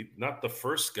honesty. Not the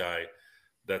first guy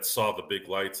that saw the big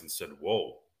lights and said,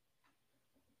 whoa.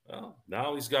 Well,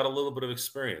 now he's got a little bit of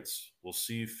experience. We'll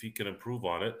see if he can improve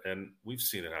on it. And we've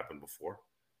seen it happen before.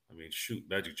 I mean, shoot,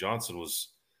 Magic Johnson was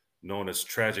known as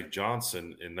Tragic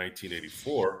Johnson in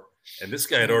 1984. And this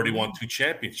guy had already won 2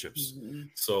 championships. Mm-hmm.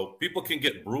 So people can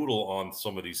get brutal on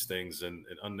some of these things and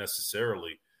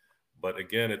unnecessarily. But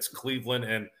again, it's Cleveland.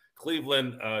 And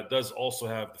Cleveland does also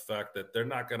have the fact that they're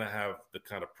not going to have the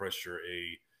kind of pressure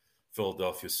a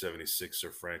Philadelphia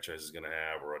 76er franchise is going to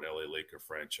have, or an LA Laker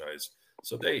franchise.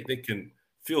 So they can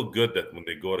feel good that when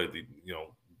they go to the,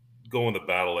 go into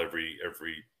battle every,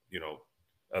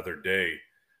 other day,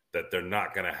 that they're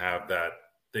not going to have that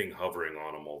thing hovering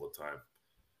on them all the time.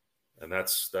 And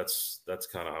that's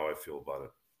kind of how I feel about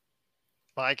it.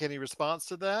 Mike, any response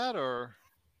to that? Or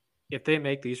if they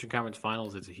make the Eastern Conference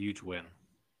Finals, it's a huge win.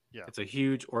 Yeah, it's a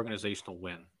huge organizational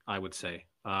win, I would say.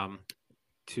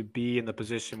 To be in the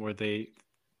position where they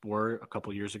were a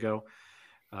couple years ago,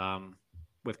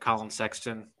 with Colin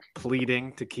Sexton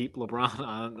pleading to keep LeBron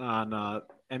on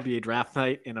NBA draft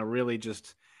night in a really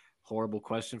just horrible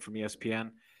question from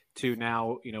ESPN, to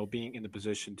now, being in the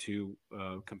position to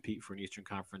compete for an Eastern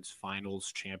Conference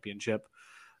Finals championship,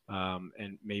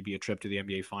 and maybe a trip to the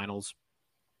NBA Finals.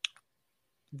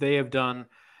 They have done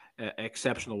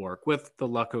exceptional work with the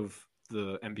luck of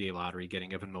the NBA lottery,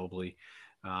 getting Evan Mobley,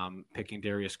 picking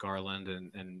Darius Garland,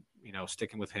 and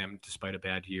sticking with him despite a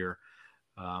bad year.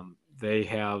 They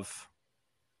have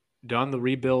done the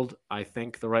rebuild, I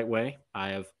think, the right way. I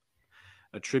have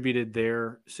attributed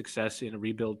their success in a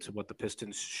rebuild to what the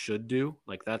Pistons should do.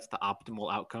 Like, that's the optimal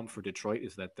outcome for Detroit,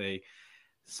 is that they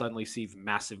suddenly see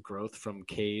massive growth from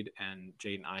Cade and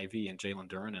Jaden Ivey and Jalen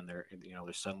Duren, and they're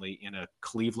suddenly in a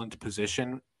Cleveland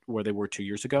position where they were 2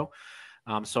 years ago.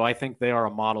 So I think they are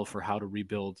a model for how to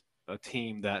rebuild a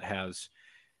team that has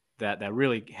that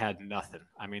really had nothing.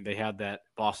 I mean, they had that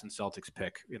Boston Celtics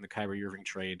pick in the Kyrie Irving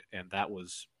trade, and that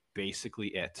was basically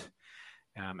it.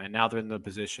 And now they're in the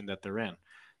position that they're in.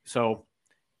 So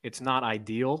it's not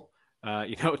ideal,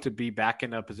 to be back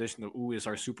in a position that, is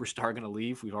our superstar going to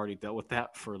leave? We've already dealt with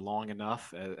that for long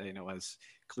enough, as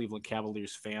Cleveland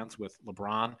Cavaliers fans with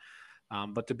LeBron.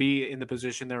 But to be in the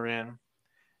position they're in,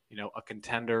 a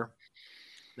contender,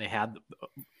 they had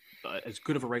as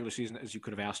good of a regular season as you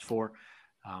could have asked for.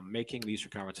 Making the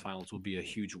Eastern Conference Finals will be a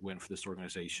huge win for this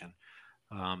organization.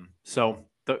 So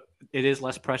it is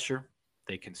less pressure.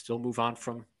 They can still move on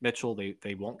from Mitchell.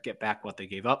 They won't get back what they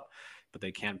gave up, but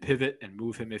they can pivot and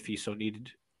move him if he so needed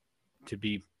to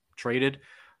be traded.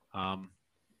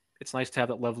 It's nice to have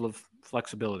that level of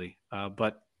flexibility,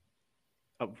 but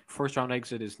a first-round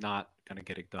exit is not going to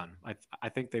get it done. I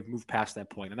think they've moved past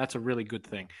that point, and that's a really good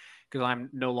thing, because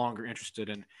I'm no longer interested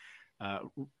in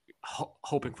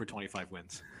hoping for 25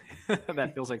 wins.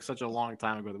 That feels like such a long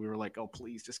time ago that we were like, oh,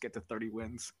 please just get to 30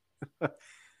 wins.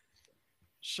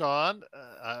 Sean,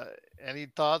 any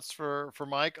thoughts for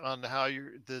Mike on how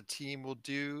the team will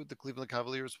do, the Cleveland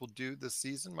Cavaliers will do this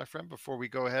season, my friend, before we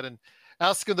go ahead and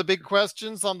ask him the big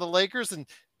questions on the Lakers? And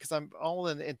because I'm all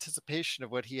in anticipation of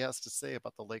what he has to say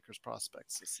about the Lakers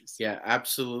prospects this season. Yeah,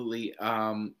 absolutely.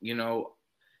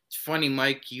 It's funny,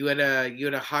 Mike, you had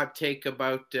a hot take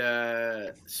about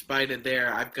Spider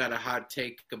there. I've got a hot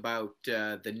take about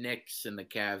the Knicks and the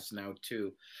Cavs now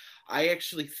too. I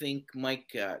actually think, Mike,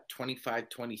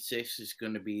 25-26 is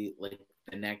going to be like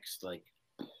the next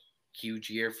huge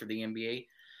year for the NBA.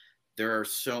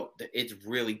 It's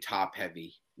really top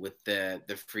heavy with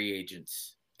the free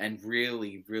agents, and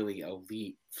really, really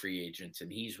elite free agents,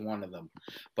 and he's one of them.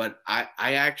 But I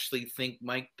actually think,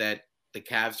 Mike, that the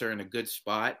Cavs are in a good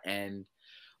spot, and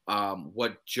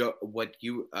what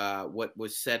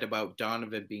was said about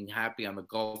Donovan being happy on the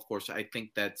golf course, I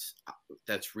think that's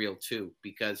real too.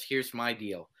 Because here's my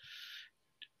deal: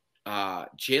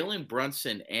 Jalen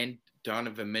Brunson and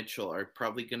Donovan Mitchell are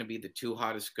probably going to be the two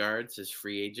hottest guards as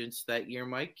free agents that year,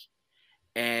 Mike.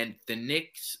 And the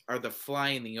Knicks are the fly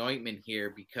in the ointment here,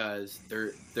 because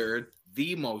they're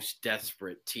the most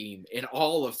desperate team in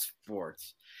all of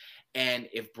sports. And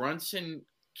if Brunson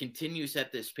continues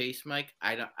at this pace, Mike,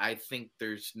 I think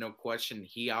there's no question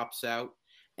he opts out,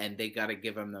 and they got to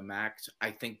give him the max.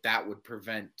 I think that would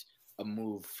prevent a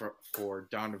move for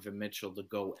Donovan Mitchell to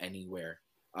go anywhere.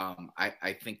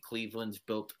 I think Cleveland's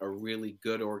built a really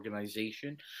good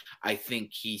organization. I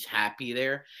think he's happy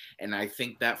there, and I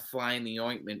think that fly in the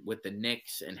ointment with the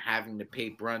Knicks and having to pay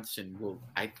Brunson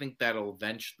I think that'll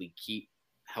eventually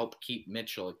help keep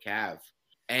Mitchell a Cav.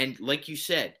 And like you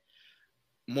said,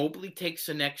 Mobley takes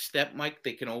the next step, Mike,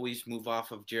 they can always move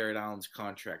off of Jared Allen's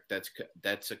contract.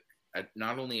 That's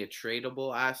not only a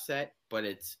tradable asset, but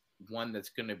it's one that's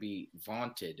going to be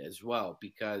vaunted as well,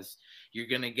 because you're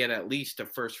going to get at least a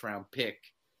first-round pick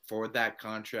for that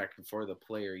contract and for the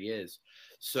player he is.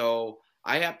 So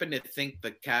I happen to think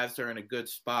the Cavs are in a good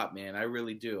spot, man. I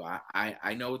really do.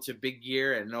 I know it's a big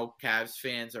year, and I know Cavs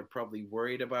fans are probably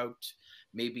worried about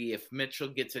maybe if Mitchell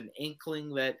gets an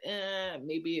inkling that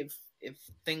maybe if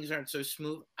things aren't so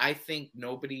smooth. I think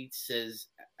nobody says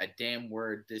a damn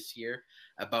word this year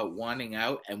about wanting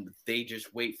out, and they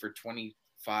just wait for 25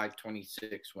 25,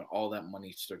 26 when all that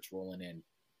money starts rolling in.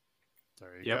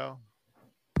 There you go.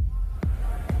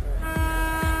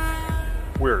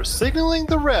 We're signaling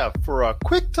the ref for a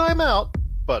quick timeout,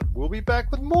 but we'll be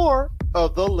back with more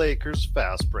of the Lakers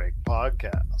Fast Break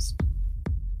podcast.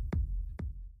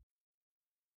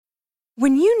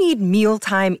 When you need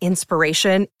mealtime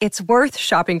inspiration, it's worth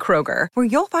shopping Kroger, where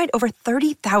you'll find over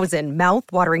 30,000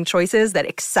 mouth-watering choices that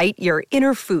excite your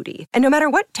inner foodie. And no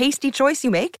matter what tasty choice you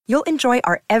make, you'll enjoy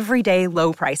our everyday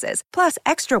low prices, plus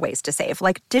extra ways to save,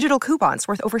 like digital coupons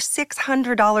worth over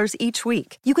 $600 each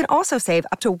week. You can also save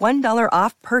up to $1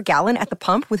 off per gallon at the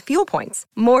pump with fuel points.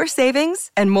 More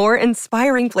savings and more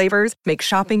inspiring flavors make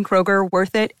shopping Kroger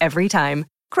worth it every time.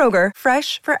 Kroger,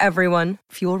 fresh for everyone.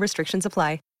 Fuel restrictions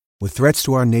apply. With threats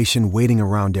to our nation waiting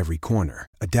around every corner,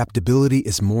 adaptability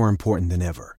is more important than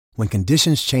ever. When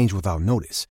conditions change without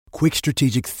notice, quick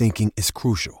strategic thinking is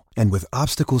crucial. And with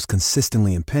obstacles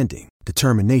consistently impending,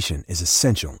 determination is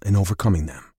essential in overcoming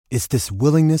them. It's this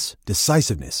willingness,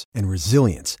 decisiveness, and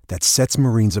resilience that sets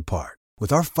Marines apart.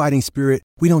 With our fighting spirit,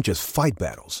 we don't just fight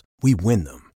battles, we win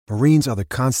them. Marines are the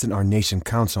constant our nation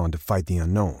counts on to fight the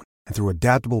unknown. And through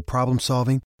adaptable problem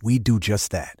solving, we do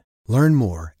just that. Learn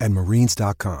more at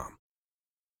marines.com.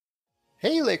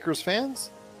 Hey Lakers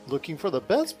fans, looking for the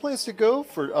best place to go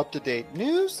for up-to-date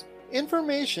news,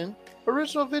 information,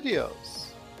 original videos,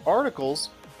 articles,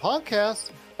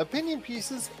 podcasts, opinion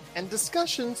pieces, and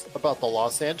discussions about the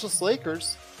Los Angeles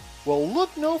Lakers? Well,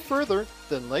 look no further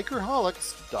than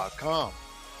Lakerholics.com.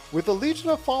 With a legion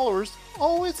of followers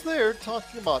always there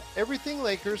talking about everything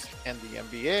Lakers and the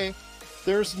NBA,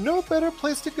 there's no better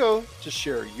place to go to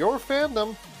share your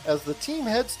fandom as the team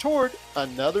heads toward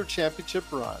another championship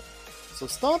run. So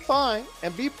stop by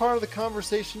and be part of the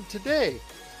conversation today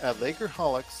at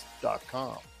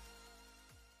Lakerholics.com.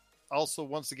 Also,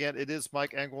 once again, it is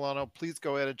Mike Anguilano. Please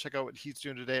go ahead and check out what he's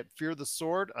doing today at Fear the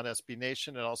Sword on SB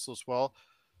Nation, and also as well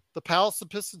the Palace of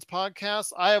Pistons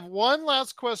podcast. I have one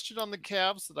last question on the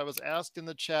Cavs that I was asked in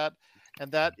the chat,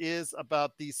 and that is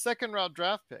about the second round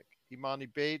draft pick,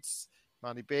 Emoni Bates.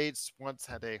 Emoni Bates once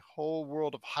had a whole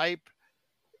world of hype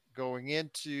going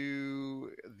into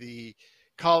the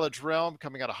college realm,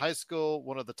 coming out of high school,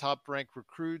 one of the top ranked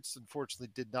recruits.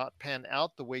 Unfortunately did not pan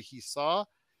out the way he saw.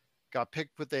 Got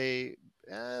picked with a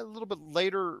little bit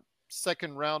later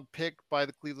second round pick by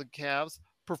the Cleveland Cavs.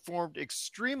 Performed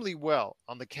extremely well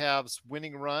on the Cavs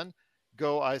winning run.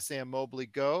 Go Isaiah Mobley,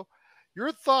 go.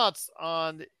 Your thoughts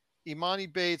on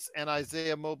Emoni Bates and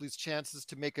Isaiah Mobley's chances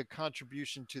to make a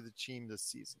contribution to the team this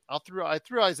season? I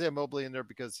threw Isaiah Mobley in there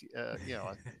because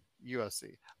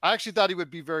USC. I actually thought he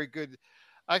would be very good.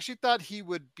 I actually thought he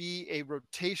would be a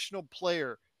rotational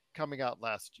player coming out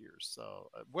last year. So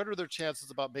what are their chances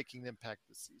about making an impact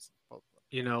this season? Both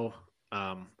of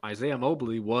them. Isaiah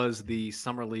Mobley was the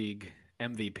Summer League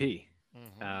MVP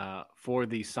for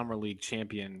the Summer League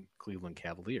champion Cleveland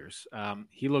Cavaliers.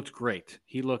 He looked great.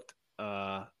 He looked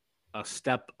a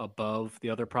step above the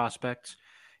other prospects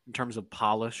in terms of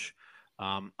polish.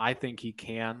 I think he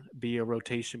can be a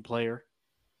rotation player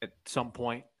at some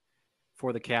point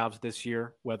for the Cavs this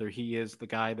year, whether he is the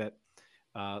guy that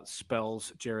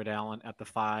spells Jared Allen at the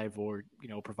 5 or,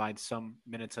 provides some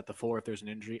minutes at the 4 if there's an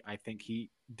injury. I think he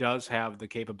does have the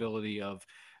capability of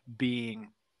being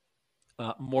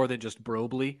more than just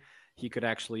Brobley. He could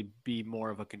actually be more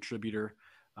of a contributor.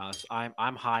 So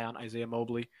I'm high on Isaiah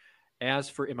Mobley. As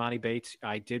for Emoni Bates,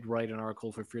 I did write an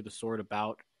article for Fear the Sword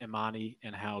about Emoni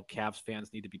and how Cavs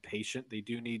fans need to be patient. They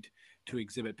do need to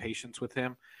exhibit patience with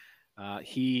him.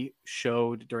 He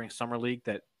showed during Summer League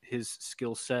that his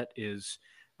skill set is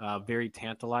very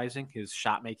tantalizing. His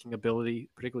shot-making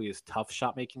ability, particularly his tough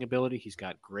shot-making ability, he's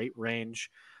got great range.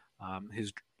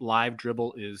 His live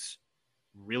dribble is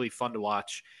really fun to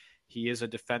watch. He is a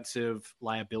defensive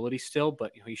liability still,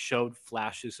 but he showed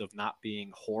flashes of not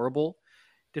being horrible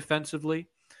defensively.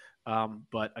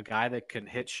 But a guy that can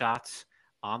hit shots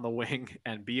on the wing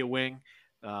and be a wing,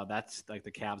 that's like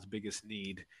the Cavs' biggest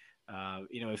need.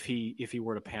 If he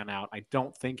were to pan out, I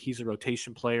don't think he's a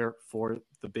rotation player for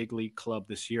the big league club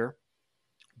this year,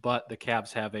 but the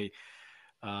Cavs have a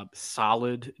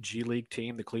solid G League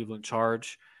team, the Cleveland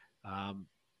Charge.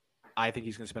 I think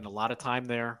he's going to spend a lot of time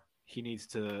there. He needs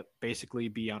to basically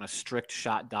be on a strict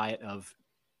shot diet of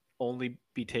only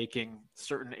be taking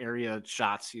certain area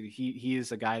shots. He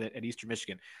is a guy that at Eastern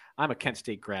Michigan, I'm a Kent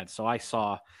State grad, so I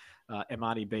saw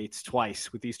Emoni Bates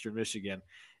twice with Eastern Michigan.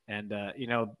 And,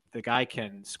 the guy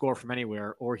can score from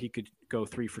anywhere, or he could go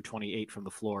 3 for 28 from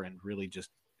the floor and really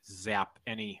just zap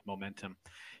any momentum.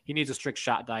 He needs a strict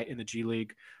shot diet in the G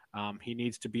League. He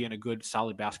needs to be in a good,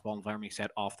 solid basketball environment. He's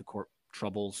had off-the-court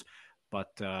troubles.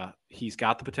 but he's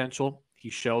got the potential. He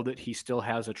showed that he still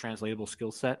has a translatable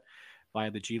skill set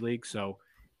via the G League. So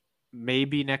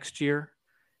maybe next year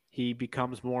he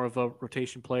becomes more of a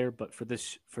rotation player. But for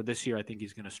this year, I think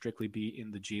he's going to strictly be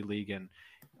in the G League. And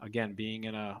again, being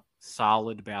in a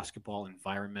solid basketball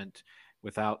environment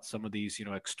without some of these,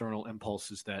 external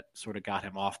impulses that sort of got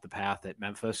him off the path at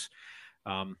Memphis.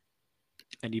 And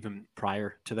even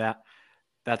prior to that,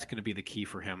 that's going to be the key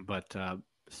for him. But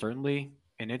certainly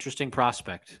an interesting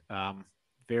prospect.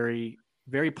 Very,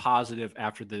 very positive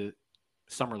after the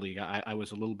summer league. I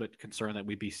was a little bit concerned that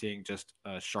we'd be seeing just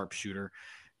a sharpshooter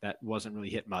that wasn't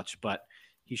really hit much, but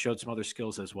he showed some other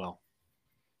skills as well.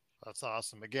 That's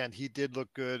awesome. Again, he did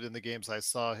look good in the games I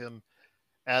saw him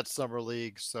at Summer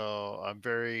League. So I'm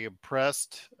very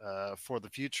impressed for the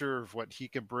future of what he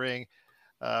can bring.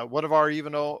 One of our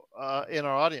in our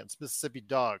audience, Mississippi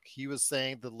Dog, he was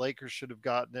saying the Lakers should have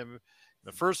gotten him in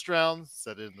the first round,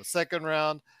 said it in the second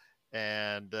round.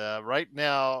 And right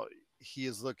now he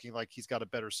is looking like he's got a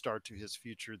better start to his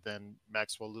future than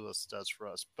Maxwell Lewis does for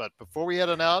us. But before we head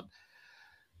on out,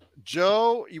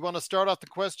 Joe, you want to start off the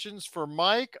questions for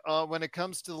Mike when it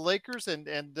comes to the Lakers and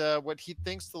what he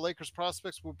thinks the Lakers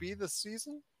prospects will be this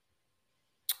season?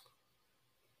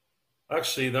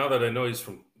 Actually, now that I know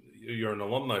you're an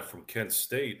alumni from Kent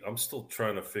State, I'm still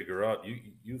trying to figure out,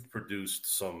 you've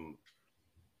produced some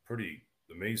pretty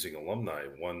amazing alumni,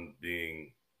 one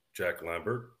being Jack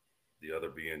Lambert, the other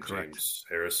being Correct. James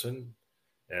Harrison.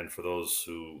 And for those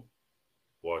who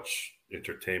watch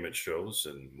entertainment shows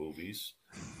and movies,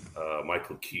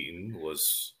 Michael Keaton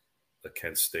was a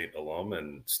Kent State alum,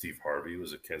 and Steve Harvey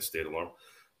was a Kent State alum.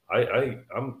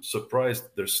 I'm surprised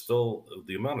there's still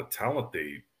the amount of talent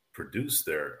they produce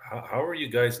there. How are you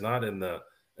guys not in a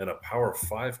Power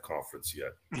 5 conference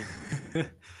yet?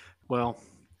 Well,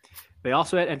 they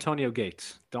also had Antonio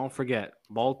Gates. Don't forget,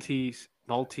 multi.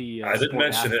 I didn't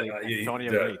mention it.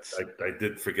 Antonio Gates. I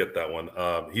did forget that one.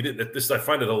 He didn't. I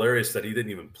find it hilarious that he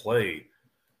didn't even play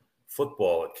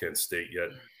football at Kent State yet.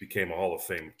 Became a Hall of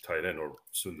Fame tight end, or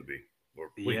soon to be. Or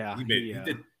wait, Yeah, he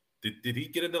did. Did he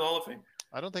get into the Hall of Fame?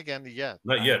 I don't think Andy yet.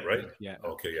 Not yet, right? Yeah.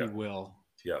 Okay. Yeah. He will.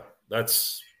 Yeah.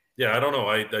 I don't know.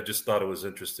 I just thought it was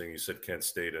interesting. You said Kent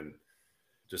State, and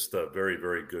just a very,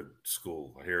 very good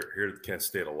school. I hear at Kent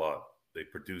State a lot. They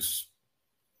produce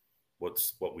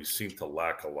what we seem to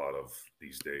lack a lot of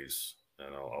these days,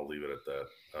 and I'll leave it at that.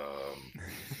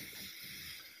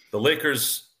 The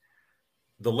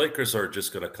Lakers are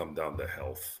just going to come down to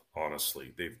health.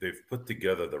 Honestly, they've put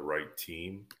together the right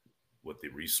team with the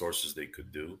resources they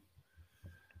could do.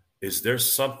 Is there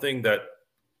something that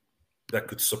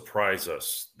could surprise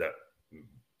us, that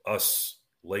us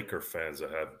Laker fans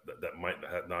that might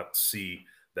not see,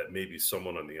 that maybe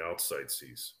someone on the outside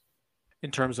sees? In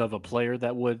terms of a player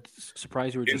that would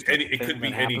surprise you, or just it could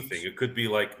be anything. It could be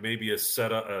like maybe a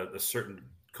certain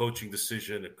coaching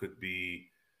decision. It could be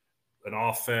an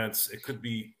offense. It could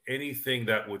be anything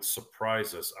that would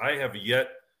surprise us. I have yet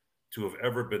to have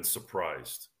ever been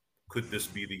surprised. Could this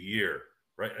be the year?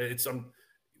 Right?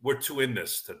 We're too in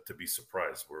this to be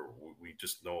surprised. We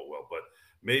just know it well. But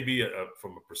maybe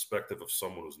from a perspective of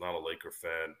someone who's not a Laker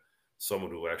fan, someone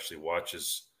who actually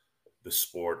watches the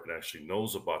sport and actually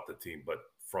knows about the team, but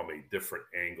from a different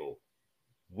angle,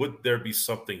 would there be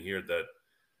something here that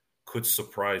could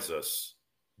surprise us,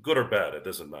 good or bad? It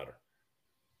doesn't matter.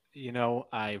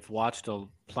 I've watched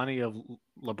plenty of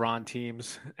LeBron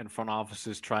teams and front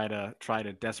offices try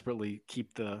to desperately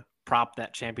prop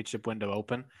that championship window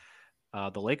open.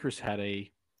 The Lakers had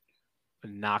a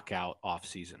knockout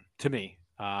offseason to me.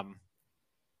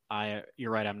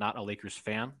 You're right. I'm not a Lakers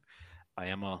fan. I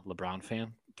am a LeBron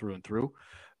fan through and through.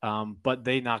 But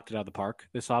they knocked it out of the park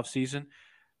this offseason.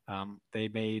 They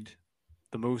made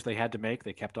the moves they had to make.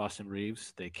 They kept Austin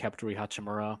Reeves. They kept Rui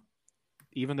Hachimura.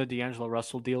 Even the D'Angelo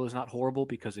Russell deal is not horrible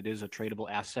because it is a tradable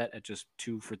asset at just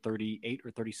 2 for 38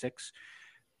 or 36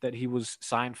 that he was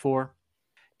signed for.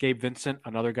 Gabe Vincent,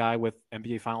 another guy with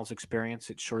NBA Finals experience.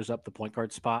 It shores up the point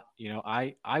guard spot.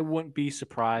 I wouldn't be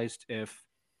surprised if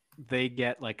they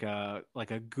get like a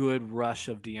good rush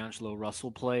of D'Angelo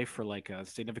Russell play for like a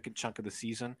significant chunk of the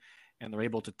season, and they're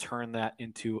able to turn that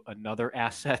into another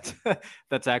asset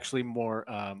that's actually more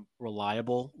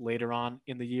reliable later on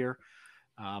in the year.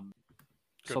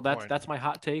 So that's my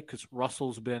hot take, because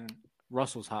Russell's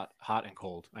hot and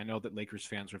cold. I know that Lakers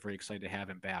fans are very excited to have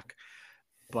him back,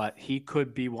 but he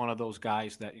could be one of those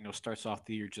guys that starts off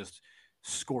the year just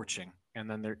scorching, and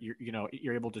then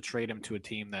you're able to trade him to a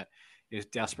team that is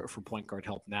desperate for point guard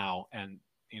help now, and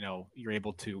you're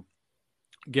able to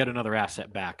get another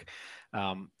asset back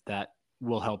that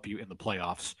will help you in the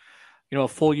playoffs. a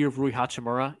full year of Rui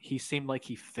Hachimura, he seemed like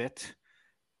he fit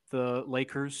the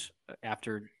Lakers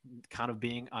after kind of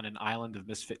being on an island of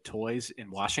misfit toys in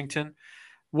Washington.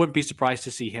 Wouldn't be surprised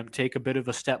to see him take a bit of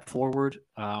a step forward.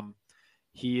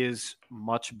 He is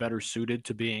much better suited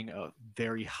to being a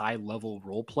very high level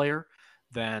role player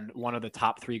than one of the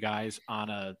top three guys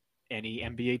on any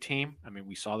NBA team. I mean,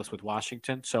 we saw this with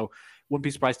Washington, so wouldn't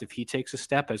be surprised if he takes a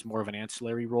step as more of an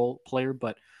ancillary role player.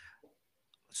 But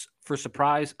for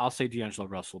surprise, I'll say D'Angelo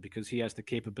Russell, because he has the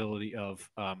capability of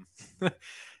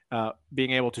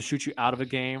being able to shoot you out of a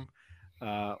game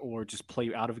or just play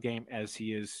you out of a game, as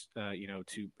he is,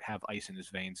 to have ice in his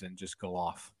veins and just go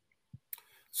off.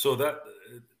 So that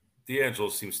D'Angelo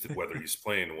seems to, whether he's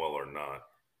playing well or not,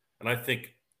 and I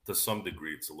think to some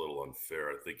degree it's a little unfair.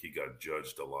 I think he got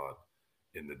judged a lot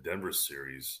in the Denver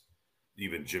series.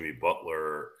 Even Jimmy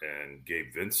Butler and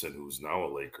Gabe Vincent, who's now a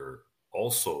Laker,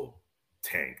 also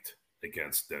tanked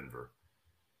against Denver.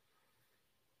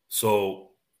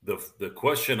 So the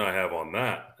question I have on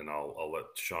that, and I'll let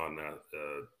Sean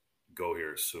go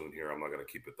here soon. Here, I'm not going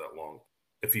to keep it that long.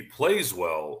 If he plays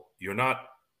well, you're not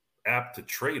apt to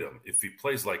trade him. If he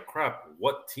plays like crap,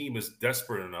 what team is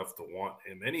desperate enough to want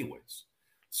him anyways?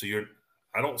 So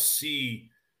I don't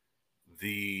see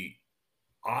the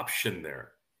option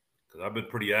there, because I've been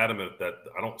pretty adamant that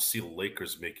I don't see the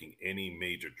Lakers making any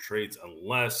major trades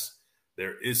unless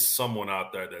there is someone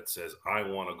out there that says, I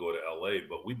want to go to LA.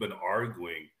 But we've been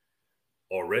arguing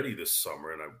already this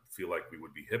summer, and I feel like we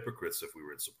would be hypocrites if we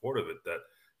were in support of it, that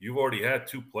you've already had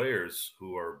two players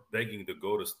who are begging to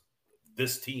go to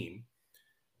this team.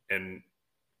 And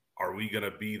are we going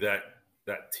to be that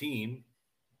team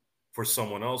for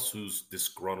someone else who's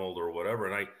disgruntled or whatever?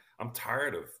 And I'm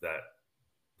tired of that.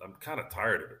 I'm kind of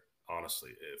tired of it,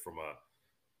 honestly, from a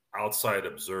outside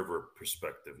observer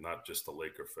perspective, not just a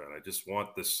Laker fan. I just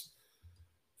want this.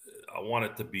 I want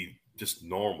it to be just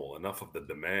normal, enough of the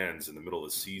demands in the middle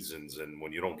of the seasons and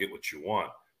when you don't get what you want.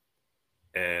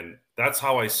 And that's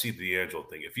how I see the D'Angelo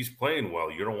thing. If he's playing well,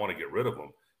 you don't want to get rid of him.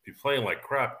 If he's playing like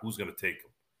crap, who's going to take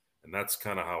him? And that's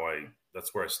kind of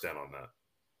that's where I stand on that.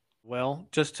 Well,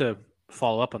 just to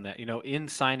follow up on that, in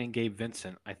signing Gabe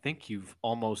Vincent, I think you've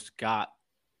almost got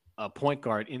a point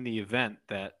guard in the event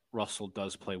that Russell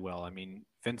does play well. I mean,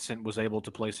 Vincent was able to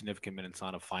play significant minutes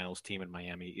on a finals team in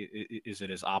Miami. Is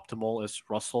it as optimal as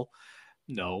Russell?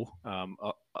 No.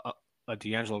 A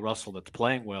D'Angelo Russell that's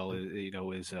playing well,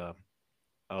 is a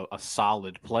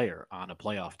solid player on a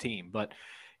playoff team. But,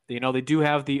 they do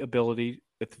have the ability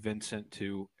with Vincent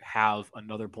to have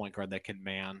another point guard that can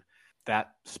man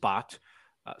that spot.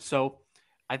 So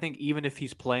I think even if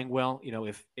he's playing well,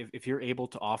 if you're able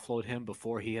to offload him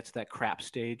before he hits that crap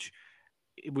stage,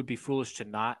 it would be foolish to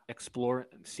not explore it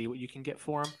and see what you can get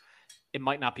for him. It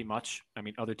might not be much. I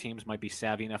mean, other teams might be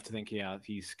savvy enough to think, yeah,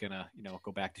 he's going to,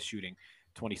 go back to shooting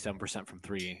 27% from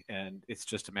three, and it's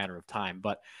just a matter of time.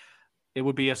 But it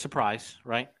would be a surprise,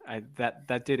 right?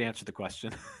 That did answer the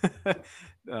question.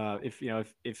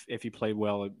 If he played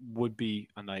well, it would be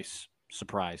a nice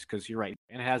surprise, because you're right,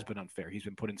 and it has been unfair. He's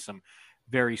been put in some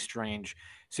very strange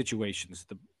situations.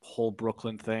 The whole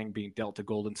Brooklyn thing, being dealt to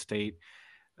Golden State,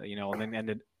 and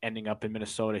then ending up in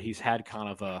Minnesota. He's had kind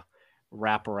of a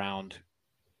wraparound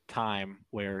time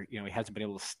where, he hasn't been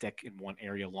able to stick in one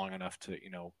area long enough to,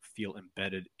 feel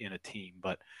embedded in a team.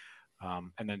 But,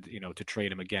 and then, to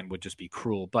trade him again would just be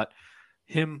cruel. But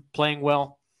him playing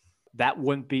well, that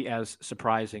wouldn't be as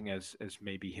surprising as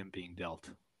maybe him being dealt.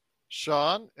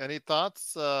 Sean, any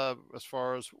thoughts as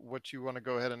far as what you want to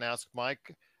go ahead and ask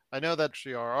Mike? I know that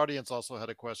actually our audience also had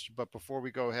a question, but before we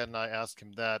go ahead and I ask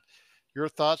him that, your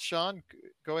thoughts, Sean?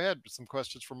 Go ahead. Some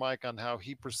questions for Mike on how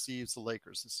he perceives the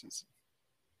Lakers this season.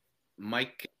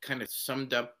 Mike kind of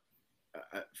summed up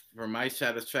for my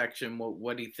satisfaction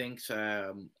what he thinks.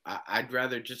 I'd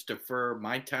rather just defer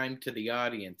my time to the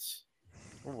audience.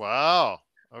 Wow.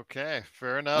 Okay,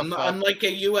 fair enough. Unlike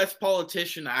a U.S.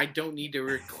 politician, I don't need to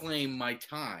reclaim my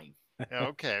time.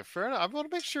 Okay, fair enough. I want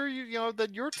to make sure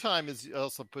that your time is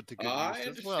also put to good use I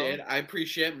understand. as well. I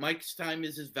appreciate Mike's time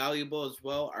is as valuable as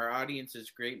well. Our audience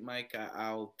is great, Mike.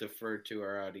 I'll defer to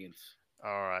our audience.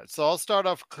 All right, so I'll start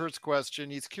off with Kurt's question.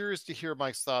 He's curious to hear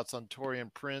Mike's thoughts on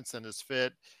Taurean Prince and his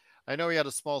fit. I know he had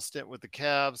a small stint with the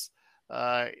Cavs.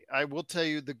 I will tell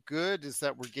you the good is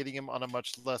that we're getting him on a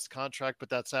much less contract, but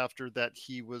that's after that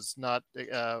he was not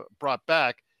brought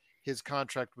back. His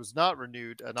contract was not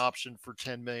renewed, an option for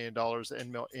 $10 million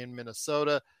in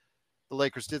Minnesota. The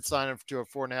Lakers did sign him to a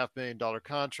 $4.5 million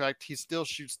contract. He still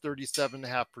shoots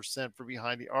 37.5% from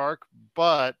behind the arc,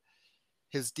 but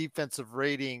his defensive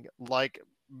rating, like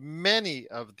many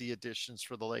of the additions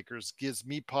for the Lakers gives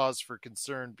me pause for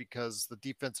concern because the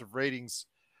defensive ratings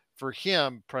for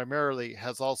him primarily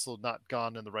has also not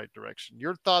gone in the right direction.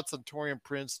 Your thoughts on Taurean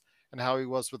Prince and how he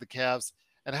was with the Cavs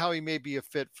and how he may be a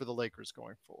fit for the Lakers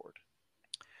going forward?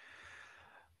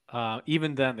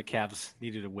 Even then, the Cavs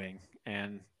needed a wing,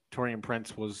 and Taurean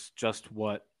Prince was just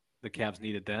what the Cavs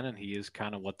needed then, and he is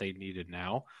kind of what they needed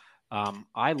now.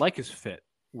 I like his fit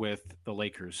with the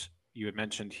Lakers. You had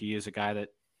mentioned he is a guy that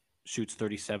shoots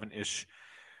 37-ish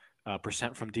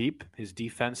percent from deep. His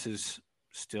defense is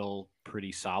still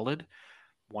pretty solid.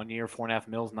 1 year, $4.5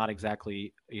 million, not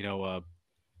exactly, a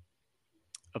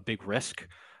big risk.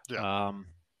 Yeah.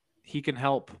 He can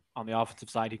help on the offensive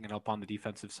side. He can help on the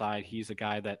defensive side. He's a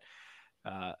guy that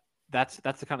that's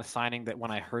the kind of signing that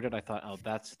when I heard it, I thought, oh,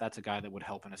 that's a guy that would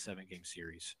help in a 7-game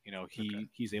series.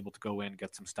 He's able to go in,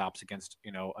 get some stops against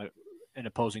an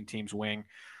opposing team's wing.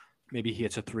 Maybe he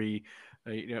hits a three,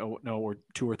 or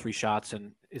 2 or 3 shots,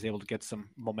 and is able to get some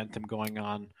momentum going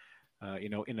on,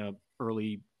 in a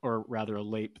early or rather a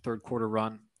late third quarter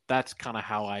run. That's kind of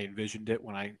how I envisioned it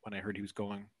when I heard he was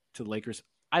going to the Lakers.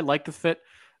 I like the fit.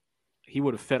 He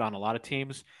would have fit on a lot of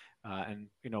teams. And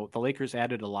the Lakers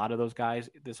added a lot of those guys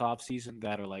this offseason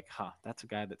that are like, that's a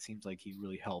guy that seems like he'd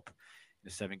really help in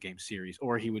a 7-game series.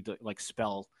 Or he would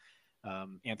spell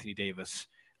Anthony Davis,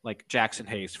 like Jackson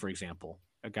Hayes, for example,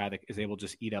 a guy that is able to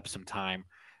just eat up some time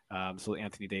so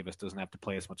Anthony Davis doesn't have to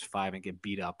play as much 5 and get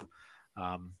beat up.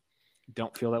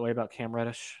 Don't feel that way about Cam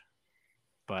Reddish,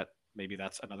 but maybe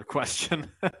that's another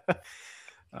question.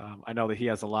 I know that he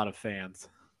has a lot of fans.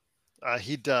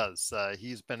 He does.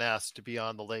 He's been asked to be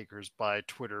on the Lakers by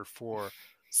Twitter for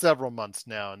several months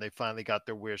now, and they finally got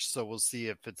their wish. So we'll see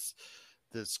if it's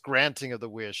this granting of the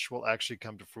wish will actually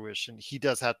come to fruition. He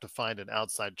does have to find an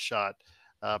outside shot.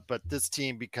 But this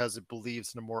team, because it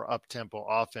believes in a more up-tempo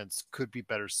offense, could be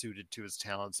better suited to his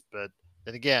talents. But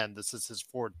then again, this is his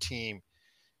 4th team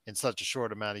in such a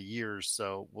short amount of years.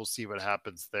 So we'll see what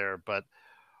happens there. But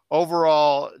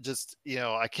overall, just,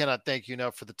 I cannot thank you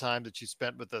enough for the time that you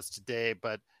spent with us today,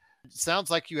 but it sounds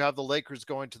like you have the Lakers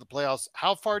going to the playoffs.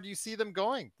 How far do you see them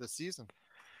going this season?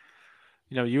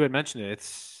 You had mentioned it.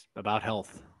 It's about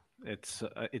health. It's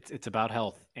about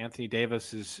health. Anthony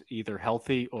Davis is either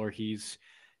healthy or he's,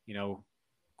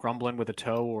 grumbling with a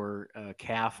toe or a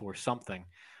calf or something.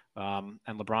 And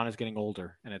LeBron is getting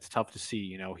older, and it's tough to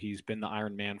see. He's been the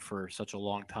Iron Man for such a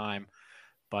long time,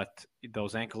 but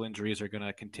those ankle injuries are going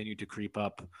to continue to creep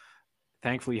up.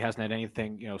 Thankfully, he hasn't had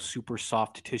anything, super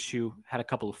soft tissue. Had a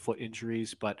couple of foot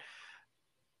injuries, but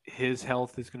his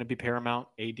health is going to be paramount.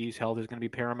 AD's health is going to be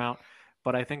paramount.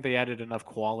 But I think they added enough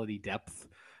quality depth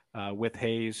with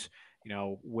Hayes,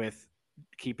 with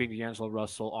keeping D'Angelo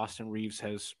Russell. Austin Reeves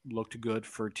has looked good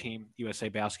for Team USA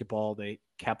basketball. They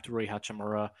kept Rui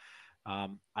Hachimura.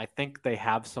 I think they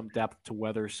have some depth to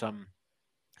weather some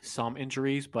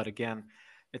injuries, but again,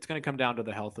 it's going to come down to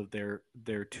the health of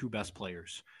their 2 best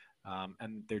players.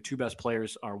 And their 2 best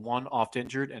players are 1, oft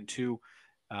injured, and 2,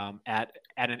 at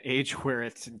an age where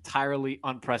it's entirely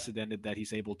unprecedented that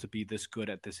he's able to be this good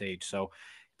at this age. So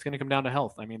it's going to come down to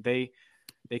health. I mean,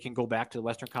 they can go back to the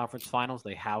Western Conference Finals.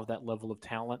 They have that level of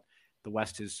talent. The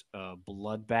West is a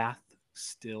bloodbath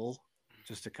still,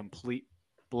 just a complete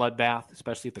bloodbath,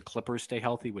 especially if the Clippers stay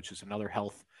healthy, which is another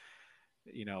health,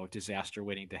 disaster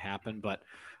waiting to happen. But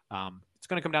it's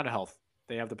going to come down to health.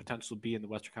 They have the potential to be in the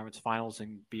Western Conference Finals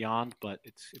and beyond, but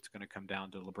it's going to come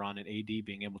down to LeBron and AD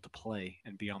being able to play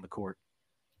and be on the court.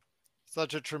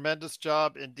 Such a tremendous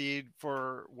job indeed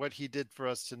for what he did for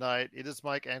us tonight. It is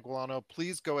Mike Anguilano.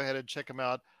 Please go ahead and check him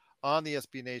out on the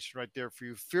SB Nation right there for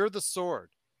you. Fear the Sword.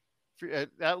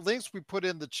 That links we put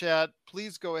in the chat.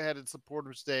 Please go ahead and support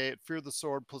him today at Fear the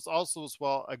Sword. Plus also as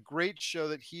well, a great show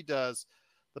that he does,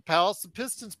 the Palace of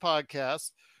Pistons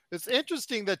podcast. It's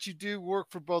interesting that you do work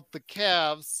for both the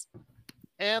Cavs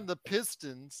and the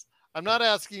Pistons. I'm not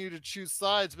asking you to choose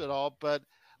sides at all, but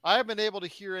I haven't been able to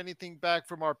hear anything back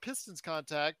from our Pistons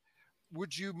contact.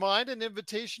 Would you mind an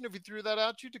invitation if we threw that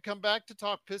out to you to come back to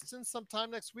talk Pistons sometime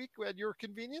next week at your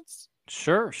convenience?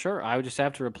 Sure. I would just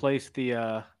have to replace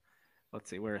the, let's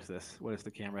see, where is this? What is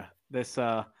the camera? This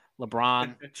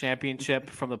LeBron championship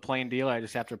from the plain deal. I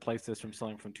just have to replace this from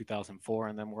something from 2004,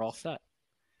 and then we're all set.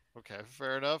 Okay,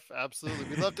 fair enough. Absolutely.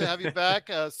 We'd love to have you back.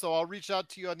 So I'll reach out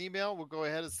to you on email. We'll go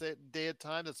ahead and say day at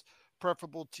time that's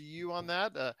preferable to you on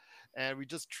that. And we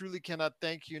just truly cannot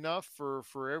thank you enough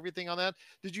for everything on that.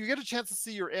 Did you get a chance to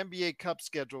see your NBA Cup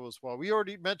schedule as well? We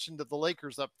already mentioned that the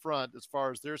Lakers up front as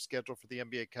far as their schedule for the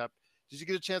NBA Cup. Did you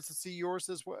get a chance to see yours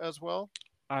as well?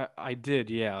 I did,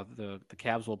 yeah. The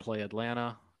Cavs will play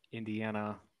Atlanta,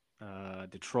 Indiana,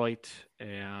 Detroit,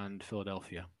 and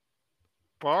Philadelphia.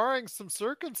 Barring some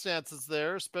circumstances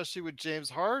there, especially with James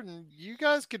Harden, you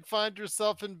guys could find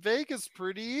yourself in Vegas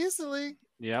pretty easily.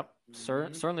 Yep,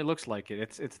 certainly looks like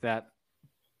it. It's that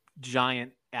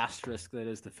giant asterisk that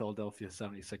is the Philadelphia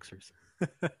 76ers.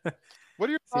 What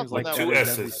are your thoughts Seems like on that? two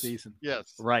S's. every season.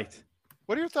 Yes. Right.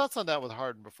 What are your thoughts on that with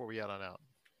Harden before we head on out?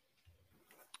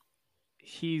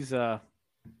 He's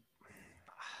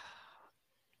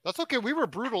That's okay. We were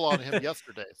brutal on him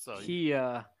yesterday. So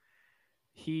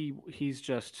he's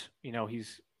just,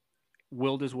 he's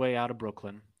willed his way out of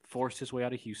Brooklyn, forced his way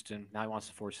out of Houston. Now he wants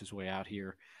to force his way out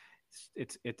here.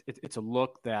 It's a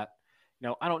look that,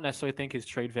 I don't necessarily think his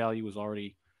trade value was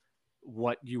already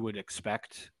what you would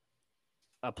expect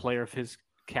a player of his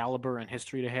caliber and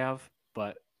history to have,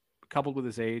 but coupled with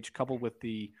his age, coupled with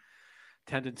the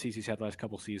tendencies he's had the last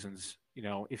couple seasons,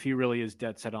 if he really is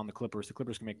dead set on the Clippers can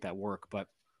make that work, but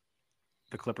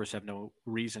the Clippers have no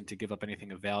reason to give up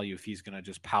anything of value if he's going to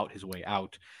just pout his way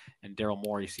out. And Daryl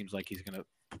Morey seems like he's going to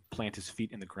plant his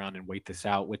feet in the ground and wait this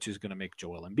out, which is going to make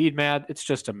Joel Embiid mad. It's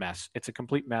just a mess. It's a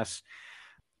complete mess.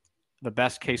 The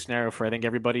best case scenario for, I think,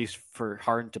 everybody's for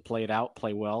Harden to play it out,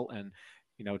 play well, and,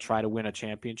 try to win a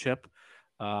championship.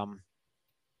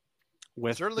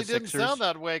 With certainly the didn't Sixers, sound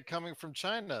that way coming from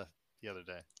China the other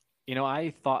day.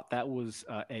 I thought that was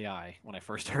AI when I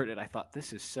first heard it. I thought,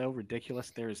 this is so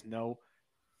ridiculous. There is no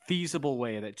feasible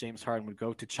way that James Harden would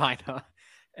go to China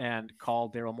and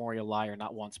call Daryl Morey a liar,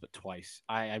 not once but twice.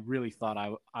 I really thought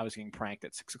I was getting pranked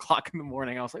at 6 o'clock in the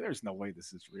morning. I was like, there's no way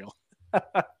this is real.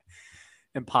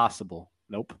 Impossible.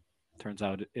 Nope. Turns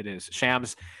out it is.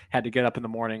 Shams had to get up in the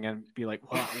morning and be like,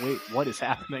 wait, what is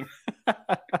happening?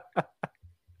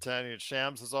 Telling you,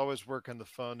 Shams is always working the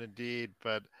phone indeed.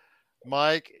 But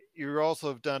Mike, you also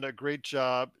have done a great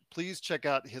job. Please check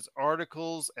out his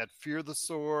articles at Fear the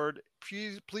Sword.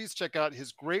 Please check out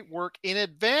his great work in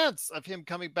advance of him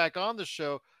coming back on the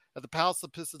show at the Palace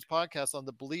of Pistons podcast on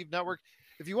the Believe Network.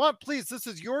 If you want, please, this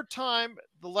is your time,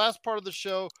 the last part of the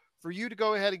show, for you to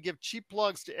go ahead and give cheap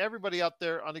plugs to everybody out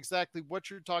there on exactly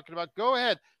what you're talking about. Go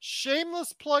ahead.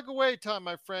 Shameless plug away time,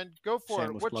 my friend. Go for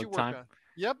Shameless it. What plug you work time. on.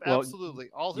 Yep, Well, absolutely.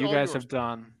 All you guys yours.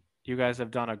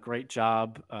 have done a great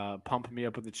job pumping me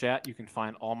up with the chat. You can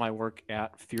find all my work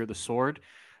at Fear the Sword.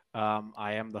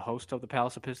 I am the host of the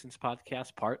Palace of Pistons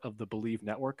podcast, part of the Believe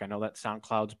Network. I know that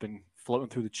SoundCloud's been floating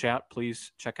through the chat.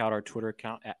 Please check out our Twitter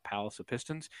account at Palace of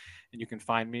Pistons. And you can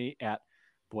find me at,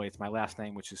 it's my last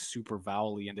name, which is super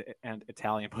vowel-y and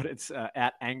Italian, but it's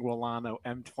at Anguilano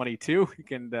M22.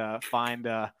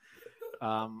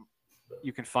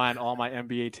 You can find all my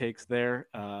NBA takes there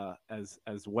as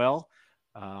well.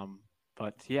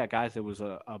 But yeah, guys, it was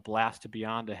a blast to be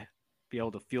on, to be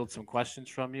able to field some questions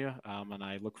from you. And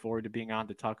I look forward to being on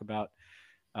to talk about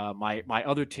my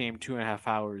other team 2.5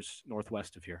 hours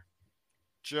northwest of here.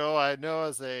 Joe, I know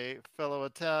as a fellow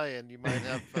Italian, you might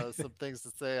have some things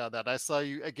to say on that. I saw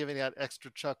you giving that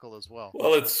extra chuckle as well.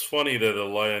 Well, it's funny that the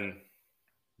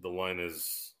line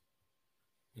is,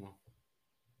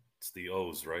 it's the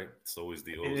O's, right? It's always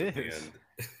the O's at the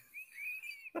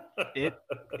end.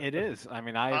 It is. I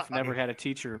mean, I've never had a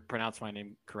teacher pronounce my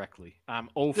name correctly. I'm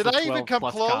 0 for Did I 12 even come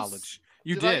plus close? college.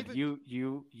 You did.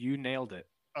 You nailed it.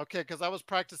 Okay, because I was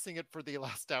practicing it for the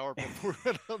last hour before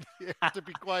we went on the air, to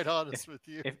be quite honest with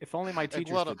you. If only my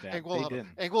teachers did that. They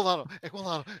didn't.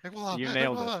 Anguilano. You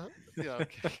nailed it. Yeah,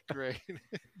 okay, great.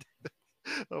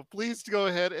 Well, please go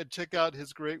ahead and check out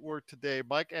his great work today.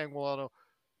 Mike Anguilano,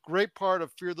 great part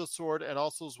of Fear the Sword, and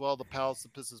also as well the Palace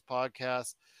of Pistons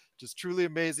podcast. Just truly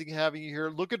amazing having you here.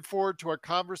 Looking forward to our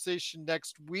conversation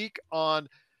next week on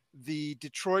the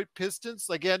Detroit Pistons.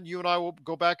 Again, you and I will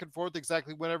go back and forth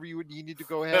exactly whenever you need to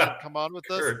go ahead and come on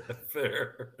with us.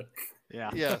 Fair. Yeah.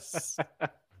 Yes.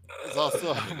 It's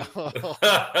also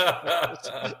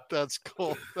that's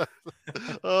cool. That's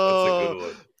a good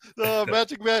one. Oh,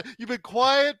 Magic Man, you've been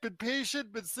quiet, been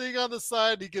patient, been sitting on the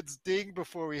side. He gets dinged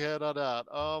before we head on out.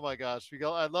 Oh my gosh,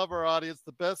 I love our audience.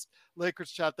 The best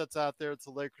Lakers chat that's out there. It's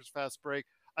the Lakers Fast Break.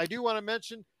 I do want to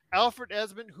mention Alfred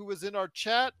Esmond, who was in our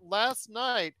chat last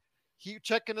night. He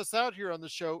checking us out here on the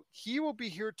show. He will be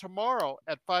here tomorrow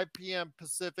at 5 p.m.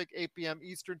 Pacific, 8 p.m.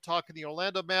 Eastern, talking the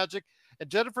Orlando Magic. And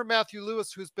Jennifer Matthew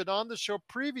Lewis, who's been on the show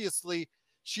previously,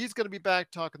 she's going to be back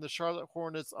talking the Charlotte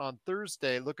Hornets on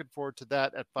Thursday. Looking forward to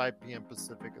that at 5 p.m.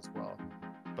 Pacific as well.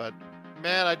 But,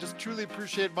 man, I just truly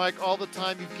appreciate, Mike, all the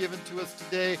time you've given to us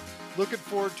today. Looking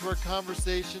forward to our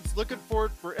conversations. Looking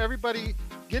forward for everybody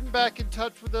getting back in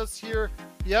touch with us here.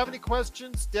 If you have any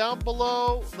questions, down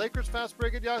below,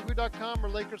 LakersFastBreak@yahoo.com or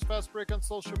LakersFastBreak on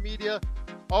social media.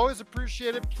 Always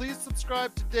appreciate it. Please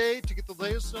subscribe today to get the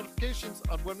latest notifications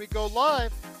on when we go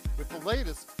live with the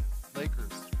latest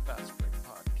Lakers Fast Break.